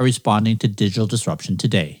organizations are responding to digital disruption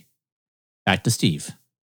today. Back to Steve.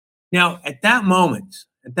 Now, at that moment,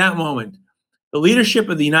 the leadership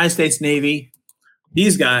of the United States Navy,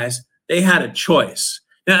 these guys, they had a choice.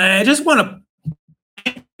 Now, I just want to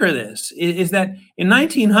picture this, is that in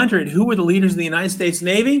 1900, who were the leaders of the United States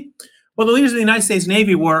Navy? Well, the leaders of the United States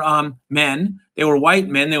Navy were men. They were white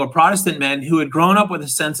men. They were Protestant men who had grown up with a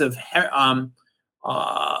sense of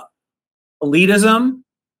elitism,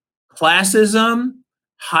 classism,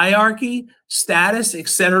 hierarchy, status, et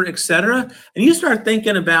cetera, et cetera. And you start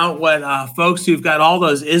thinking about what folks who've got all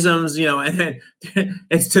those isms, and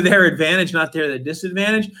it's to their advantage, not to their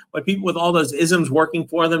disadvantage, what people with all those isms working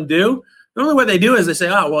for them do. Normally what they do is they say,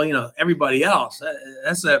 oh, well, everybody else,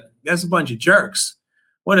 that's a bunch of jerks.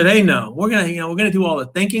 What do they know? We're gonna do all the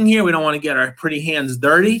thinking here. We don't want to get our pretty hands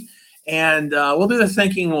dirty, and we'll do the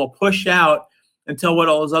thinking. And we'll push out and tell what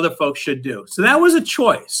all those other folks should do. So that was a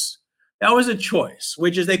choice.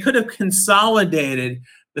 Which is they could have consolidated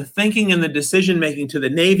the thinking and the decision making to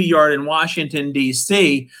the Navy Yard in Washington,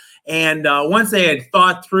 D.C. And once they had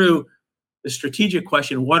thought through the strategic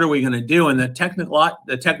question, what are we going to do, and the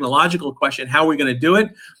technological question, how are we going to do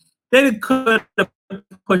it, they could have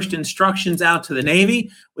pushed instructions out to the Navy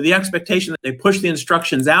with the expectation that they push the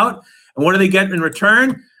instructions out. And what do they get in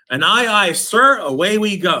return? An aye, aye, sir, away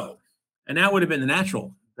we go. And that would have been the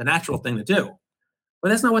natural thing to do. But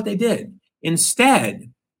that's not what they did.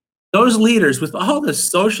 Instead, those leaders, with all the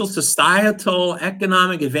social, societal,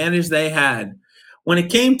 economic advantage they had, when it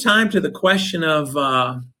came time to the question of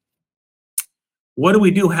what do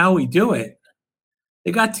we do, how we do it,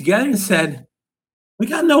 they got together and said, we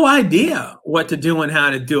got no idea what to do and how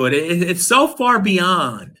to do it. It's so far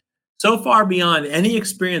beyond any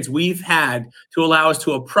experience we've had to allow us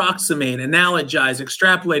to approximate, analogize,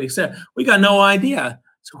 extrapolate, etc. We got no idea.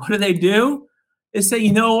 So what do? They say,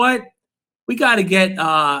 you know what? We got to get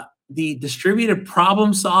the distributed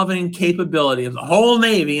problem-solving capability of the whole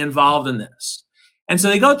Navy involved in this. And so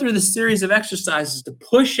they go through this series of exercises to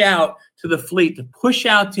push out to the fleet, to push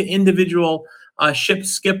out to individual ship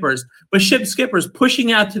skippers, but ship skippers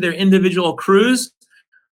pushing out to their individual crews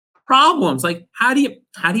problems like how do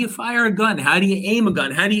you fire a gun? How do you aim a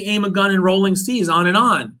gun? How do you aim a gun in rolling seas? On and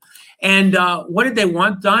on. And what did they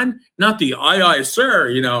want done? Not the aye, aye,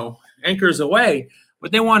 sir, anchors away.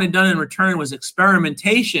 What they wanted done in return was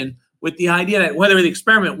experimentation with the idea that whether the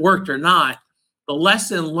experiment worked or not, the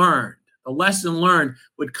lesson learned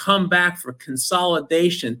would come back for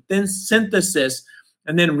consolidation, then synthesis,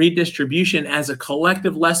 and then redistribution as a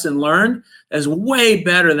collective lesson learned is way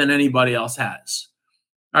better than anybody else has.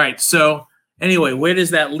 All right, so anyway, where does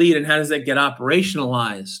that lead and how does that get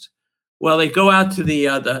operationalized? Well, they go out to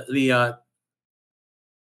the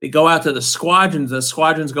squadrons. The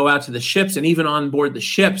squadrons go out to the ships, and even on board the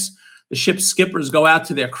ship skippers go out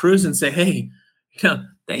to their crews and say, "Hey,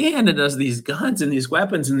 they handed us these guns and these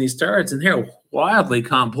weapons and these turrets, and they're wildly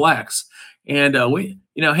complex. And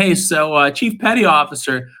Chief Petty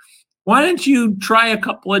Officer, why don't you try a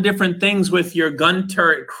couple of different things with your gun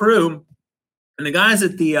turret crew? And the guys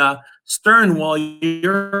at the stern, while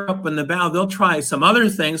you're up in the bow, they'll try some other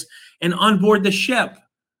things. And on board the ship,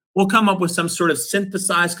 we'll come up with some sort of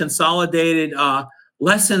synthesized, consolidated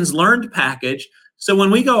lessons learned package. So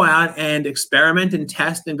when we go out and experiment and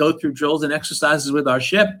test and go through drills and exercises with our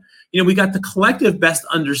ship, we got the collective best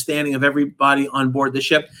understanding of everybody on board the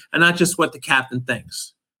ship and not just what the captain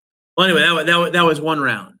thinks." Well, anyway, that was one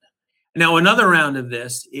round. Now, another round of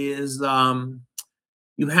this is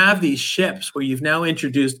you have these ships where you've now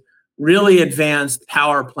introduced really advanced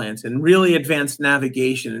power plants and really advanced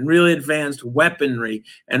navigation and really advanced weaponry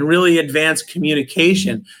and really advanced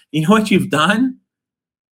communication. You know what you've done?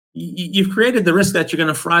 You've created the risk that you're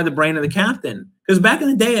going to fry the brain of the captain. Because back in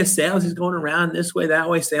the day, as sailors, he's going around this way, that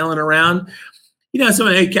way, sailing around.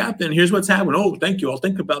 Someone, "Hey, Captain, here's what's happening." "Oh, thank you. I'll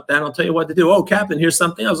think about that. I'll tell you what to do." "Oh, Captain, here's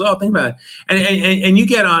something else." "Oh, think about it." And you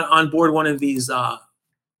get on board one of these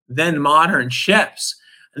then modern ships,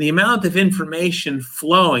 and the amount of information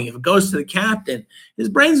flowing, if it goes to the captain, his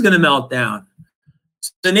brain's going to melt down.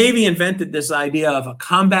 So the Navy invented this idea of a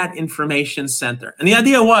combat information center. And the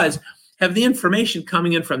idea was, have the information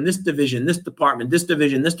coming in from this division, this department, this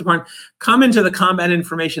division, this department, come into the Combat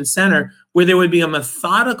Information Center where there would be a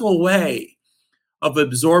methodical way of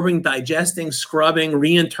absorbing, digesting, scrubbing,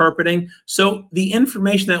 reinterpreting. So the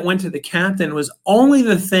information that went to the captain was only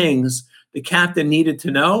the things the captain needed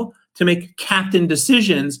to know to make captain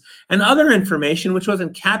decisions, and other information, which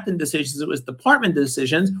wasn't captain decisions, it was department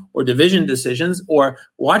decisions or division decisions or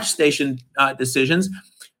watch station decisions.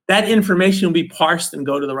 That information will be parsed and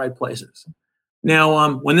go to the right places.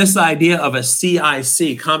 Now, when this idea of a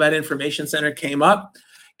CIC, Combat Information Center, came up,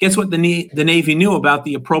 guess what the Navy knew about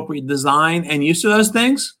the appropriate design and use of those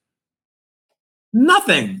things?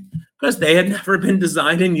 Nothing, because they had never been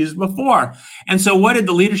designed and used before. And so what did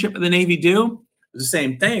the leadership of the Navy do? It was the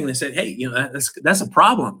same thing. They said, "Hey, that's a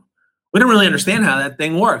problem. We don't really understand how that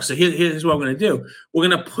thing works. So here's what we're going to do. We're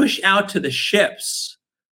going to push out to the ships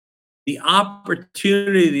the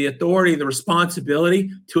opportunity, the authority, the responsibility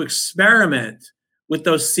to experiment with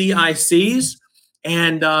those CICs.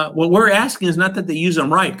 And what we're asking is not that they use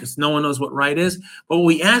them right, because no one knows what right is, but what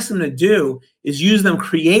we ask them to do is use them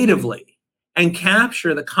creatively and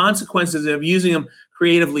capture the consequences of using them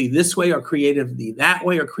creatively this way or creatively that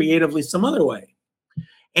way or creatively some other way."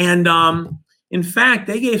 And in fact,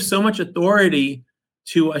 they gave so much authority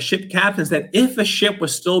to ship captains that if a ship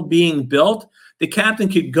was still being built, the captain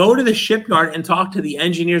could go to the shipyard and talk to the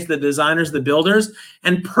engineers, the designers, the builders,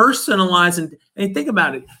 and personalize. And think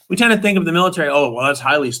about it. We tend to think of the military, "Oh, well, that's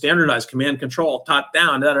highly standardized, command control, top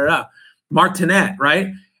down, da-da-da. Martinet," right?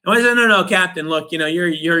 And I said, "No, Captain, look, you're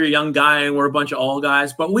a young guy and we're a bunch of old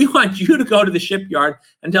guys, but we want you to go to the shipyard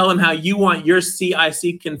and tell them how you want your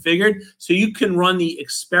CIC configured so you can run the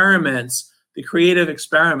experiments, the creative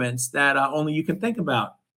experiments that only you can think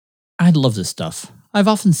about." I love this stuff. I've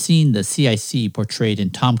often seen the CIC portrayed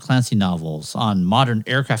in Tom Clancy novels on modern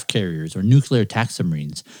aircraft carriers or nuclear attack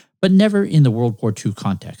submarines, but never in the World War II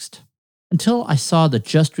context. Until I saw the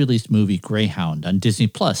just-released movie Greyhound on Disney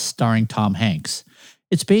Plus starring Tom Hanks.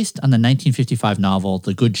 It's based on the 1955 novel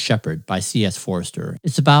The Good Shepherd by C.S. Forester.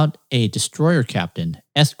 It's about a destroyer captain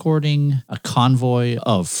escorting a convoy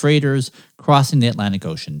of freighters crossing the Atlantic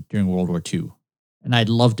Ocean during World War II. And I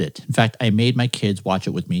loved it. In fact, I made my kids watch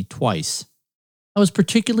it with me twice. I was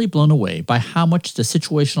particularly blown away by how much the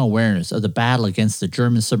situational awareness of the battle against the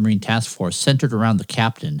German submarine task force centered around the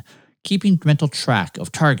captain, keeping mental track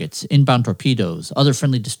of targets, inbound torpedoes, other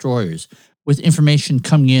friendly destroyers, with information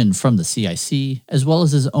coming in from the CIC, as well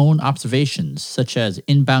as his own observations, such as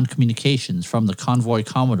inbound communications from the convoy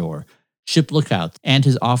commodore, ship lookouts, and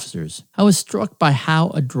his officers. I was struck by how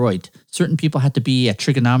adroit certain people had to be at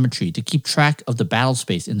trigonometry to keep track of the battle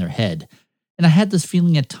space in their head. And I had this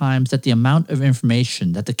feeling at times that the amount of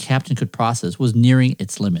information that the captain could process was nearing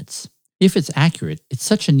its limits. If it's accurate, it's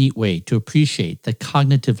such a neat way to appreciate the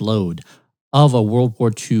cognitive load of a World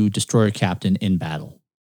War II destroyer captain in battle.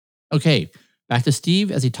 Okay, back to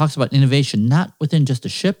Steve as he talks about innovation not within just a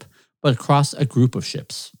ship, but across a group of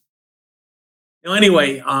ships.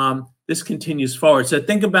 Anyway, this continues forward. So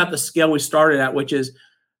think about the scale we started at, which is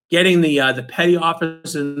getting the petty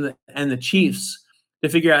officers and the chiefs to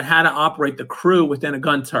figure out how to operate the crew within a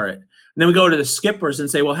gun turret. And then we go to the skippers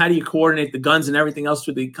and say, well, how do you coordinate the guns and everything else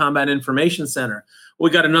through the Combat Information Center? Well,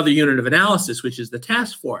 we got another unit of analysis, which is the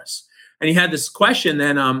task force. And you had this question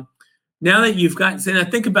then, now that you've got, so now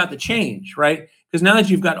think about the change, right? Because now that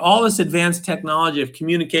you've got all this advanced technology of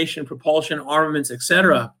communication, propulsion, armaments, et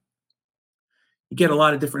cetera, you get a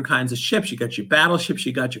lot of different kinds of ships. You got your battleships,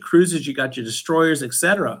 you got your cruisers, you got your destroyers, et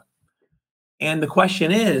cetera. And the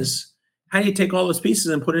question is, how do you take all those pieces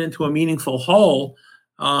and put it into a meaningful whole,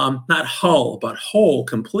 not hull, but whole,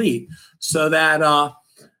 complete, so that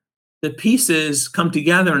the pieces come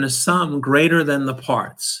together in a sum greater than the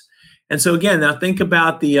parts. And so again, now think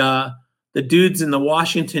about the dudes in the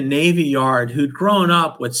Washington Navy Yard who'd grown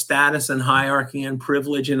up with status and hierarchy and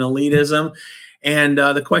privilege and elitism. And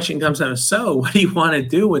the question comes out, so what do you want to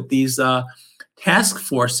do with these task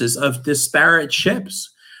forces of disparate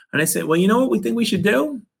ships? And I said, well, you know what we think we should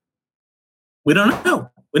do? We don't know.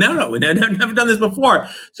 We don't know. We've never done this before.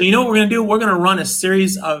 So you know what we're going to do? We're going to run a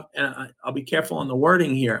series of, and I'll be careful on the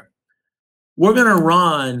wording here. We're going to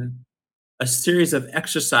run a series of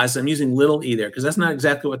exercises. I'm using little e there because that's not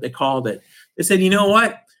exactly what they called it. They said, you know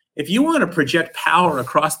what? If you want to project power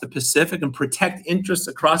across the Pacific and protect interests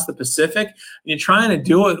across the Pacific, and you're trying to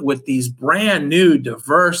do it with these brand new,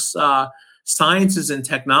 diverse sciences and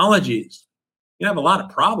technologies, you have a lot of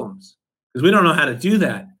problems because we don't know how to do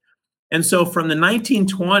that. And so from the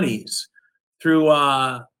 1920s through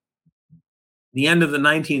the end of the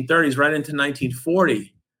 1930s, right into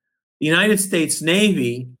 1940, the United States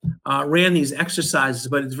Navy ran these exercises,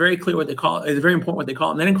 but it's very clear what they call it. It's very important what they call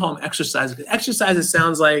it. And they didn't call them exercises. Exercises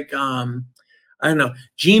sounds like, I don't know,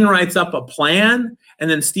 Gene writes up a plan, and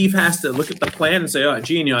then Steve has to look at the plan and say, oh,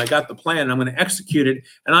 Gene, you know, I got the plan. I'm going to execute it.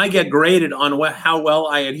 And I get graded on how well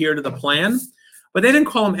I adhere to the plan. But they didn't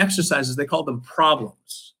call them exercises. They called them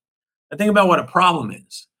problems. And think about what a problem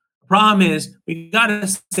is. The problem is we got a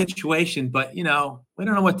situation, but, you know, we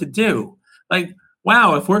don't know what to do. Like,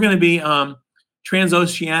 wow, if we're going to be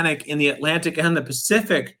transoceanic in the Atlantic and the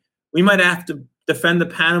Pacific, we might have to defend the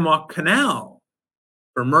Panama Canal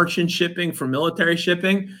for merchant shipping, for military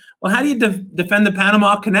shipping. Well, how do you defend the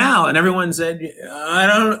Panama Canal? And everyone said, I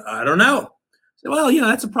don't know. So, well, you know,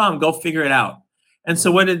 that's a problem. Go figure it out. And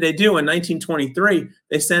so what did they do? In 1923,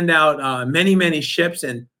 they send out many, many ships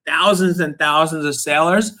and thousands of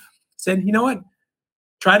sailors. Said, you know what?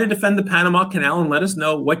 Try to defend the Panama Canal and let us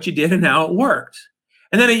know what you did and how it worked.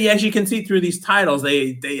 And then, as you can see through these titles,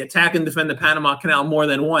 they attack and defend the Panama Canal more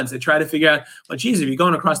than once. They try to figure out, well, geez, if you're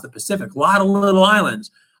going across the Pacific, a lot of little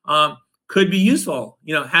islands could be useful.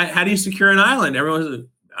 You know, how do you secure an island? Everyone's like,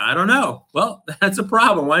 I don't know. Well, that's a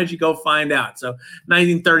problem. Why don't you go find out? So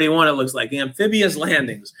 1931, it looks like amphibious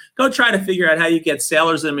landings. Go try to figure out how you get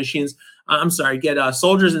sailors and machines. Get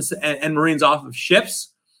soldiers and Marines off of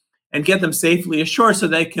ships and get them safely ashore so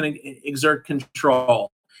they can exert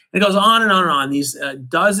control. And it goes on and on and on, these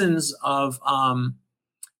dozens of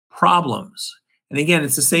problems. And again,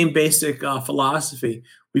 it's the same basic philosophy.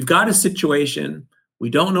 We've got a situation. We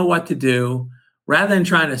don't know what to do. Rather than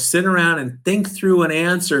trying to sit around and think through an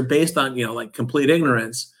answer based on, you know, like complete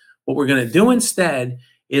ignorance, what we're going to do instead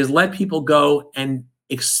is let people go and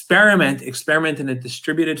experiment in a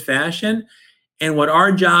distributed fashion. And what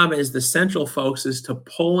our job as the central folks is to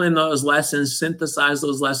pull in those lessons, synthesize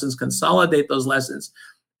those lessons, consolidate those lessons,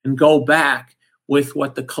 and go back with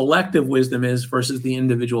what the collective wisdom is versus the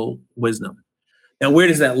individual wisdom. Now, where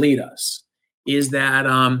does that lead us? Is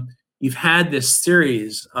that you've had this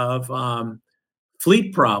series of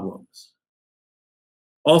fleet problems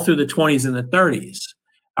all through the 20s and the 30s.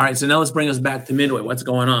 All right, so now let's bring us back to Midway. What's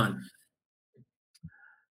going on?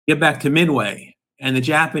 Get back to Midway, and the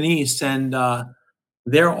Japanese send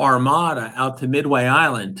their armada out to Midway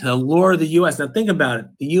Island to lure the U.S. Now think about it.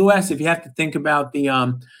 The U.S., if you have to think about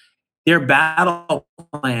their battle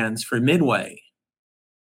plans for Midway,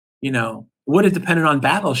 you know, would have depended on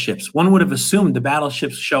battleships. One would have assumed the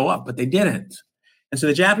battleships show up, but they didn't. And so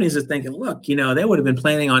the Japanese are thinking, look, you know, they would have been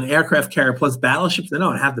planning on aircraft carrier plus battleships. They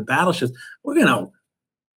don't have the battleships. We're going to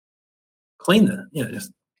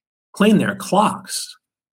just clean their clocks.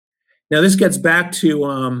 Now, this gets back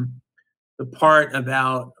to the part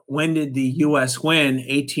about when did the U.S. win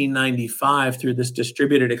 1895 through this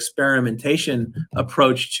distributed experimentation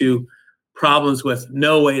approach to problems with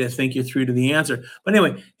no way to think you through to the answer. But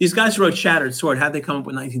anyway, these guys wrote Shattered Sword. How'd they come up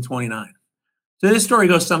with 1929? So this story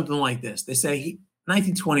goes something like this. They say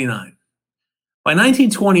 1929. By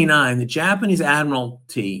 1929, the Japanese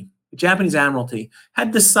Admiralty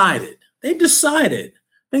had decided,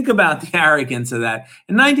 think about the arrogance of that.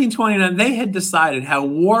 In 1929, they had decided how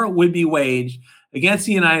war would be waged against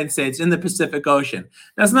the United States in the Pacific Ocean.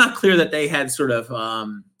 Now, it's not clear that they had sort of,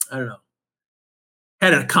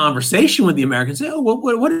 had a conversation with the Americans, say, oh, well,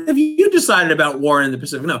 what have you decided about war in the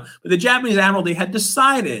Pacific? No, but the Japanese Admiralty had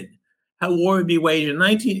decided how war would be waged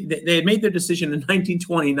they had made their decision in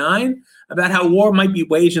 1929 about how war might be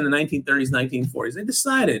waged in the 1930s, 1940s. They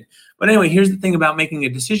decided. But anyway, here's the thing about making a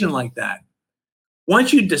decision like that.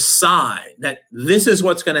 Once you decide that this is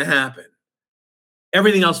what's going to happen,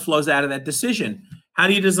 everything else flows out of that decision. How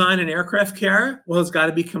do you design an aircraft carrier? Well, it's got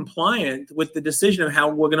to be compliant with the decision of how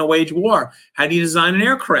we're going to wage war. How do you design an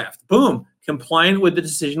aircraft? Boom, compliant with the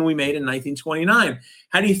decision we made in 1929.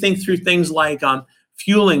 How do you think through things like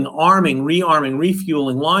fueling, arming, rearming,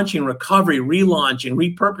 refueling, launching, recovery, relaunching,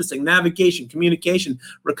 repurposing, navigation, communication,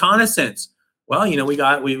 reconnaissance? Well, we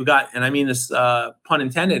got, and I mean this pun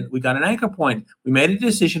intended, we got an anchor point. We made a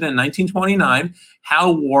decision in 1929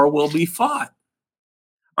 how war will be fought.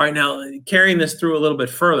 All right, now carrying this through a little bit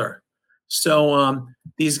further. So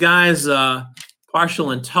these guys,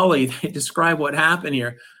 Marshall and Tully, they describe what happened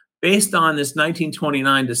here based on this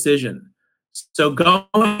 1929 decision. So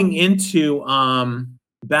going into the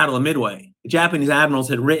Battle of Midway, the Japanese admirals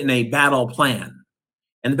had written a battle plan.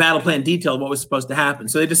 And the battle plan detailed what was supposed to happen.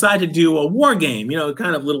 So they decided to do a war game,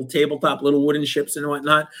 kind of little tabletop, little wooden ships and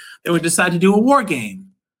whatnot. They would decide to do a war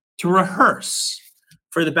game to rehearse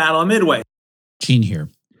for the Battle of Midway. Gene here.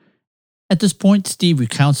 At this point, Steve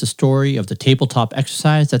recounts the story of the tabletop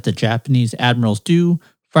exercise that the Japanese admirals do,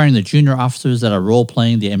 firing the junior officers that are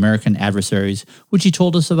role-playing the American adversaries, which he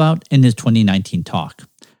told us about in his 2019 talk.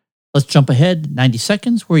 Let's jump ahead 90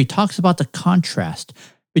 seconds where he talks about the contrast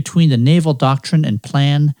between the naval doctrine and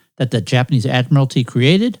plan that the Japanese Admiralty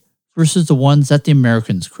created versus the ones that the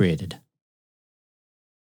Americans created.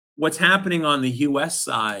 What's happening on the U.S.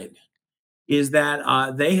 side is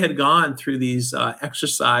that they had gone through these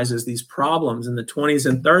exercises, these problems in the 20s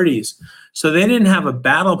and 30s. So they didn't have a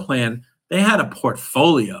battle plan. They had a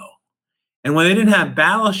portfolio. And when they didn't have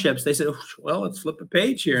battleships, they said, well, let's flip a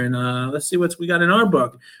page here and let's see what we got in our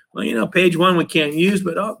book. Well, page one we can't use,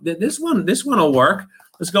 but this one will work.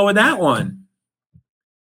 Let's go with that one.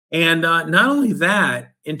 And not only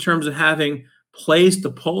that, in terms of having plays to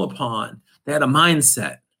pull upon, they had a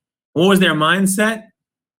mindset. What was their mindset?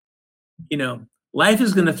 Life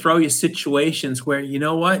is going to throw you situations where,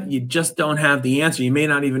 you just don't have the answer. You may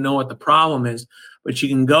not even know what the problem is, but you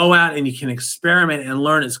can go out and you can experiment and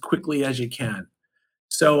learn as quickly as you can.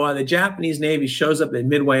 So the Japanese Navy shows up at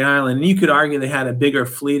Midway Island, and you could argue they had a bigger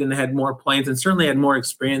fleet and they had more planes and certainly had more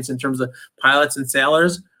experience in terms of pilots and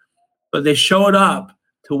sailors. But they showed up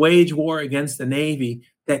to wage war against the Navy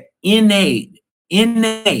that innate in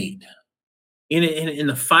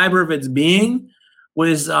the fiber of its being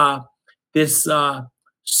was this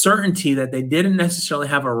certainty that they didn't necessarily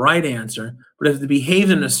have a right answer, but if they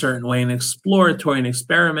behaved in a certain way, an exploratory and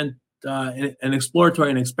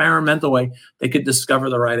experimental way, they could discover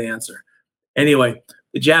the right answer. Anyway,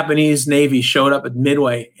 the Japanese Navy showed up at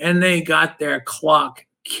Midway, and they got their clock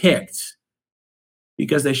kicked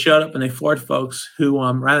because they showed up and they fought folks who,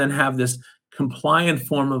 rather than have this compliant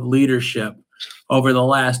form of leadership over the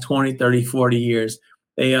last 20, 30, 40 years,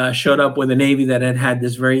 they showed up with a Navy that had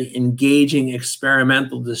this very engaging,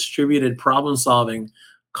 experimental, distributed problem-solving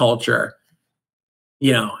culture,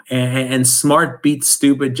 and smart beats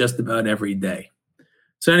stupid just about every day.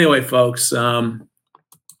 So anyway, folks, I'll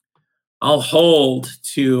hold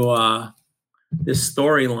to this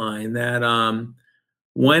storyline that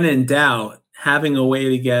when in doubt, having a way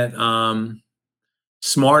to get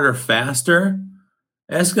smarter faster,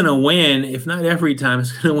 that's going to win. If not every time,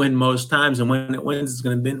 it's going to win most times. And when it wins, it's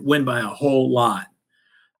going to win by a whole lot.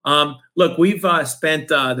 Look, we've spent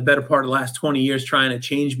the better part of the last 20 years trying to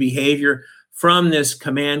change behavior from this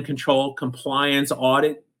command, control, compliance,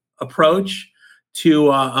 audit approach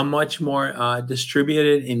to a much more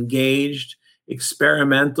distributed, engaged,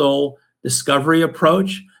 experimental discovery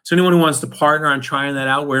approach. So anyone who wants to partner on trying that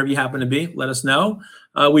out, wherever you happen to be, let us know.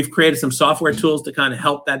 We've created some software tools to kind of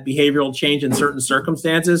help that behavioral change in certain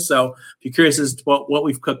circumstances. So if you're curious as to what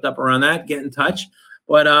we've cooked up around that, get in touch.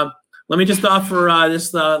 But let me just offer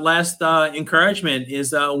this last encouragement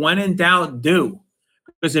is when in doubt, do.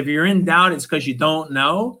 Because if you're in doubt, it's because you don't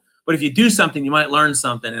know. But if you do something, you might learn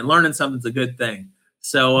something. And learning something's a good thing.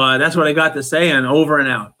 So that's what I got to say, and over and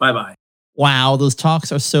out. Bye-bye. Wow, those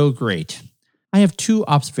talks are so great. I have two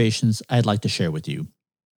observations I'd like to share with you.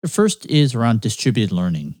 The first is around distributed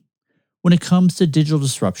learning. When it comes to digital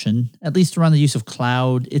disruption, at least around the use of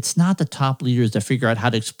cloud, it's not the top leaders that figure out how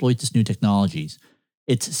to exploit these new technologies.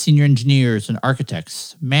 It's senior engineers and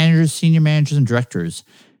architects, managers, senior managers, and directors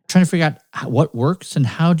trying to figure out what works and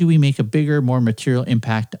how do we make a bigger, more material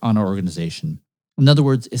impact on our organization. In other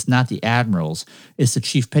words, it's not the admirals, it's the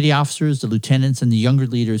chief petty officers, the lieutenants, and the younger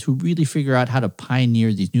leaders who really figure out how to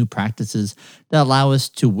pioneer these new practices that allow us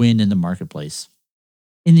to win in the marketplace.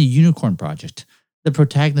 In the Unicorn Project, the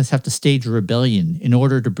protagonists have to stage a rebellion in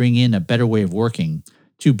order to bring in a better way of working,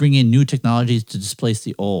 to bring in new technologies to displace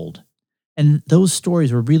the old. And those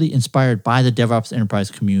stories were really inspired by the DevOps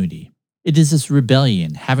enterprise community. It is this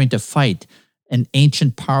rebellion having to fight an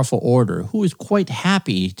ancient, powerful order who is quite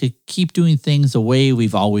happy to keep doing things the way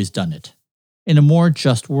we've always done it. In a more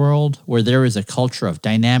just world where there is a culture of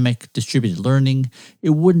dynamic, distributed learning,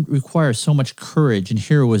 it wouldn't require so much courage and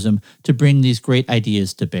heroism to bring these great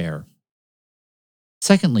ideas to bear.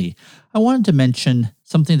 Secondly, I wanted to mention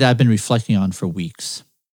something that I've been reflecting on for weeks.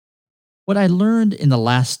 What I learned in the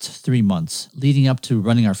last 3 months leading up to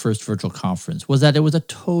running our first virtual conference was that it was a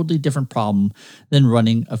totally different problem than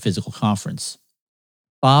running a physical conference.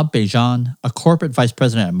 Bob Bejan, a corporate vice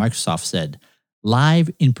president at Microsoft, said,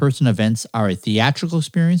 "Live in-person events are a theatrical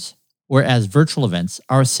experience, whereas virtual events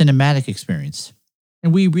are a cinematic experience."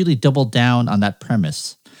 And we really doubled down on that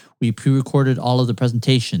premise. We pre-recorded all of the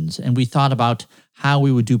presentations, and we thought about how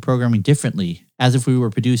we would do programming differently, as if we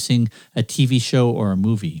were producing a TV show or a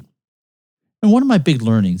movie. And one of my big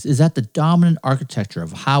learnings is that the dominant architecture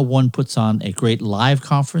of how one puts on a great live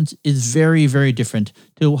conference is very, very different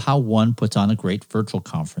to how one puts on a great virtual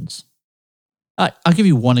conference. I'll give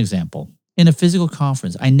you one example. In a physical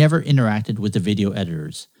conference, I never interacted with the video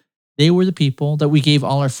editors. They were the people that we gave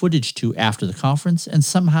all our footage to after the conference, and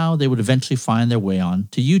somehow they would eventually find their way on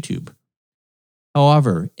to YouTube.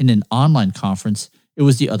 However, in an online conference, it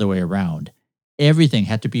was the other way around. Everything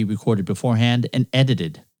had to be recorded beforehand and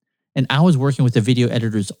edited. And I was working with the video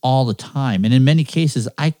editors all the time. And in many cases,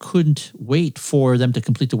 I couldn't wait for them to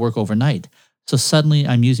complete the work overnight. So suddenly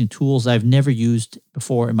I'm using tools I've never used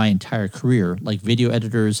before in my entire career, like video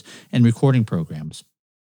editors and recording programs.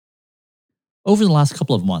 Over the last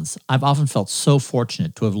couple of months, I've often felt so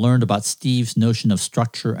fortunate to have learned about Steve's notion of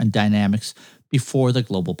structure and dynamics before the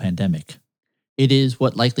global pandemic. It is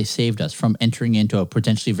what likely saved us from entering into a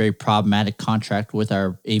potentially very problematic contract with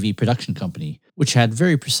our AV production company, which had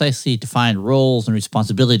very precisely defined roles and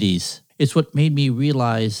responsibilities. It's what made me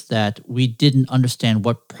realize that we didn't understand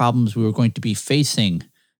what problems we were going to be facing.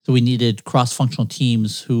 So we needed cross-functional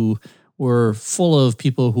teams who were full of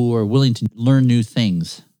people who were willing to learn new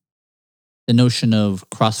things. The notion of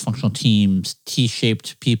cross-functional teams,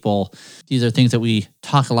 T-shaped people, these are things that we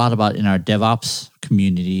talk a lot about in our DevOps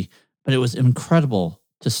community. But it was incredible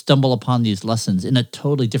to stumble upon these lessons in a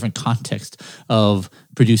totally different context of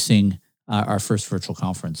producing our first virtual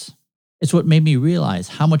conference. It's what made me realize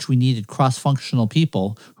how much we needed cross-functional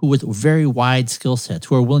people who with very wide skill sets,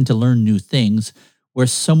 who are willing to learn new things, where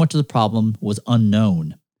so much of the problem was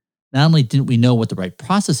unknown. Not only didn't we know what the right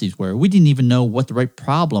processes were, we didn't even know what the right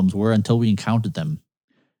problems were until we encountered them.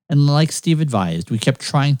 And like Steve advised, we kept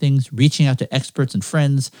trying things, reaching out to experts and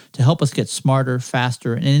friends to help us get smarter,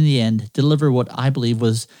 faster, and in the end, deliver what I believe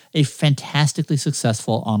was a fantastically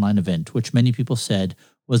successful online event, which many people said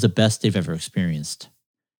was the best they've ever experienced.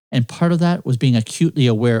 And part of that was being acutely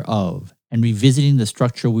aware of and revisiting the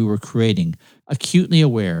structure we were creating, acutely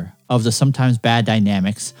aware of the sometimes bad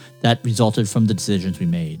dynamics that resulted from the decisions we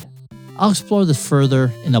made. I'll explore this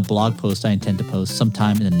further in a blog post I intend to post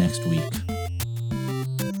sometime in the next week.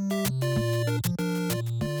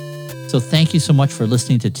 So thank you so much for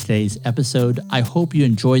listening to today's episode. I hope you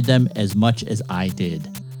enjoyed them as much as I did.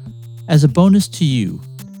 As a bonus to you,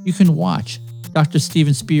 you can watch Dr.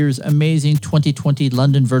 Steven Spear's amazing 2020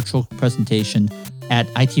 London virtual presentation at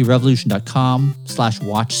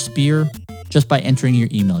itrevolution.com/watchspear just by entering your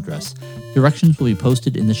email address. Directions will be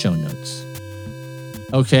posted in the show notes.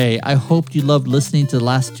 Okay, I hope you loved listening to the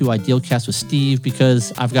last two Idealcasts with Steve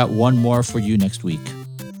because I've got one more for you next week.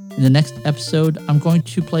 In the next episode, I'm going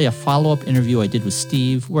to play a follow-up interview I did with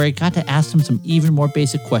Steve where I got to ask him some even more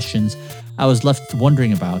basic questions I was left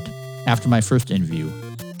wondering about after my first interview,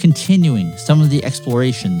 continuing some of the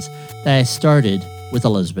explorations that I started with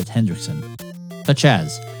Elizabeth Hendrickson, such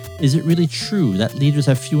as, is it really true that leaders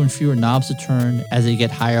have fewer and fewer knobs to turn as they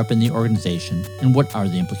get higher up in the organization, and what are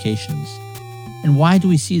the implications? And why do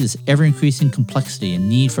we see this ever-increasing complexity and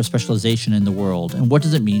need for specialization in the world, and what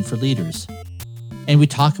does it mean for leaders? and we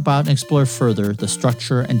talk about and explore further the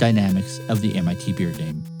structure and dynamics of the MIT beer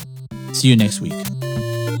game. See you next week.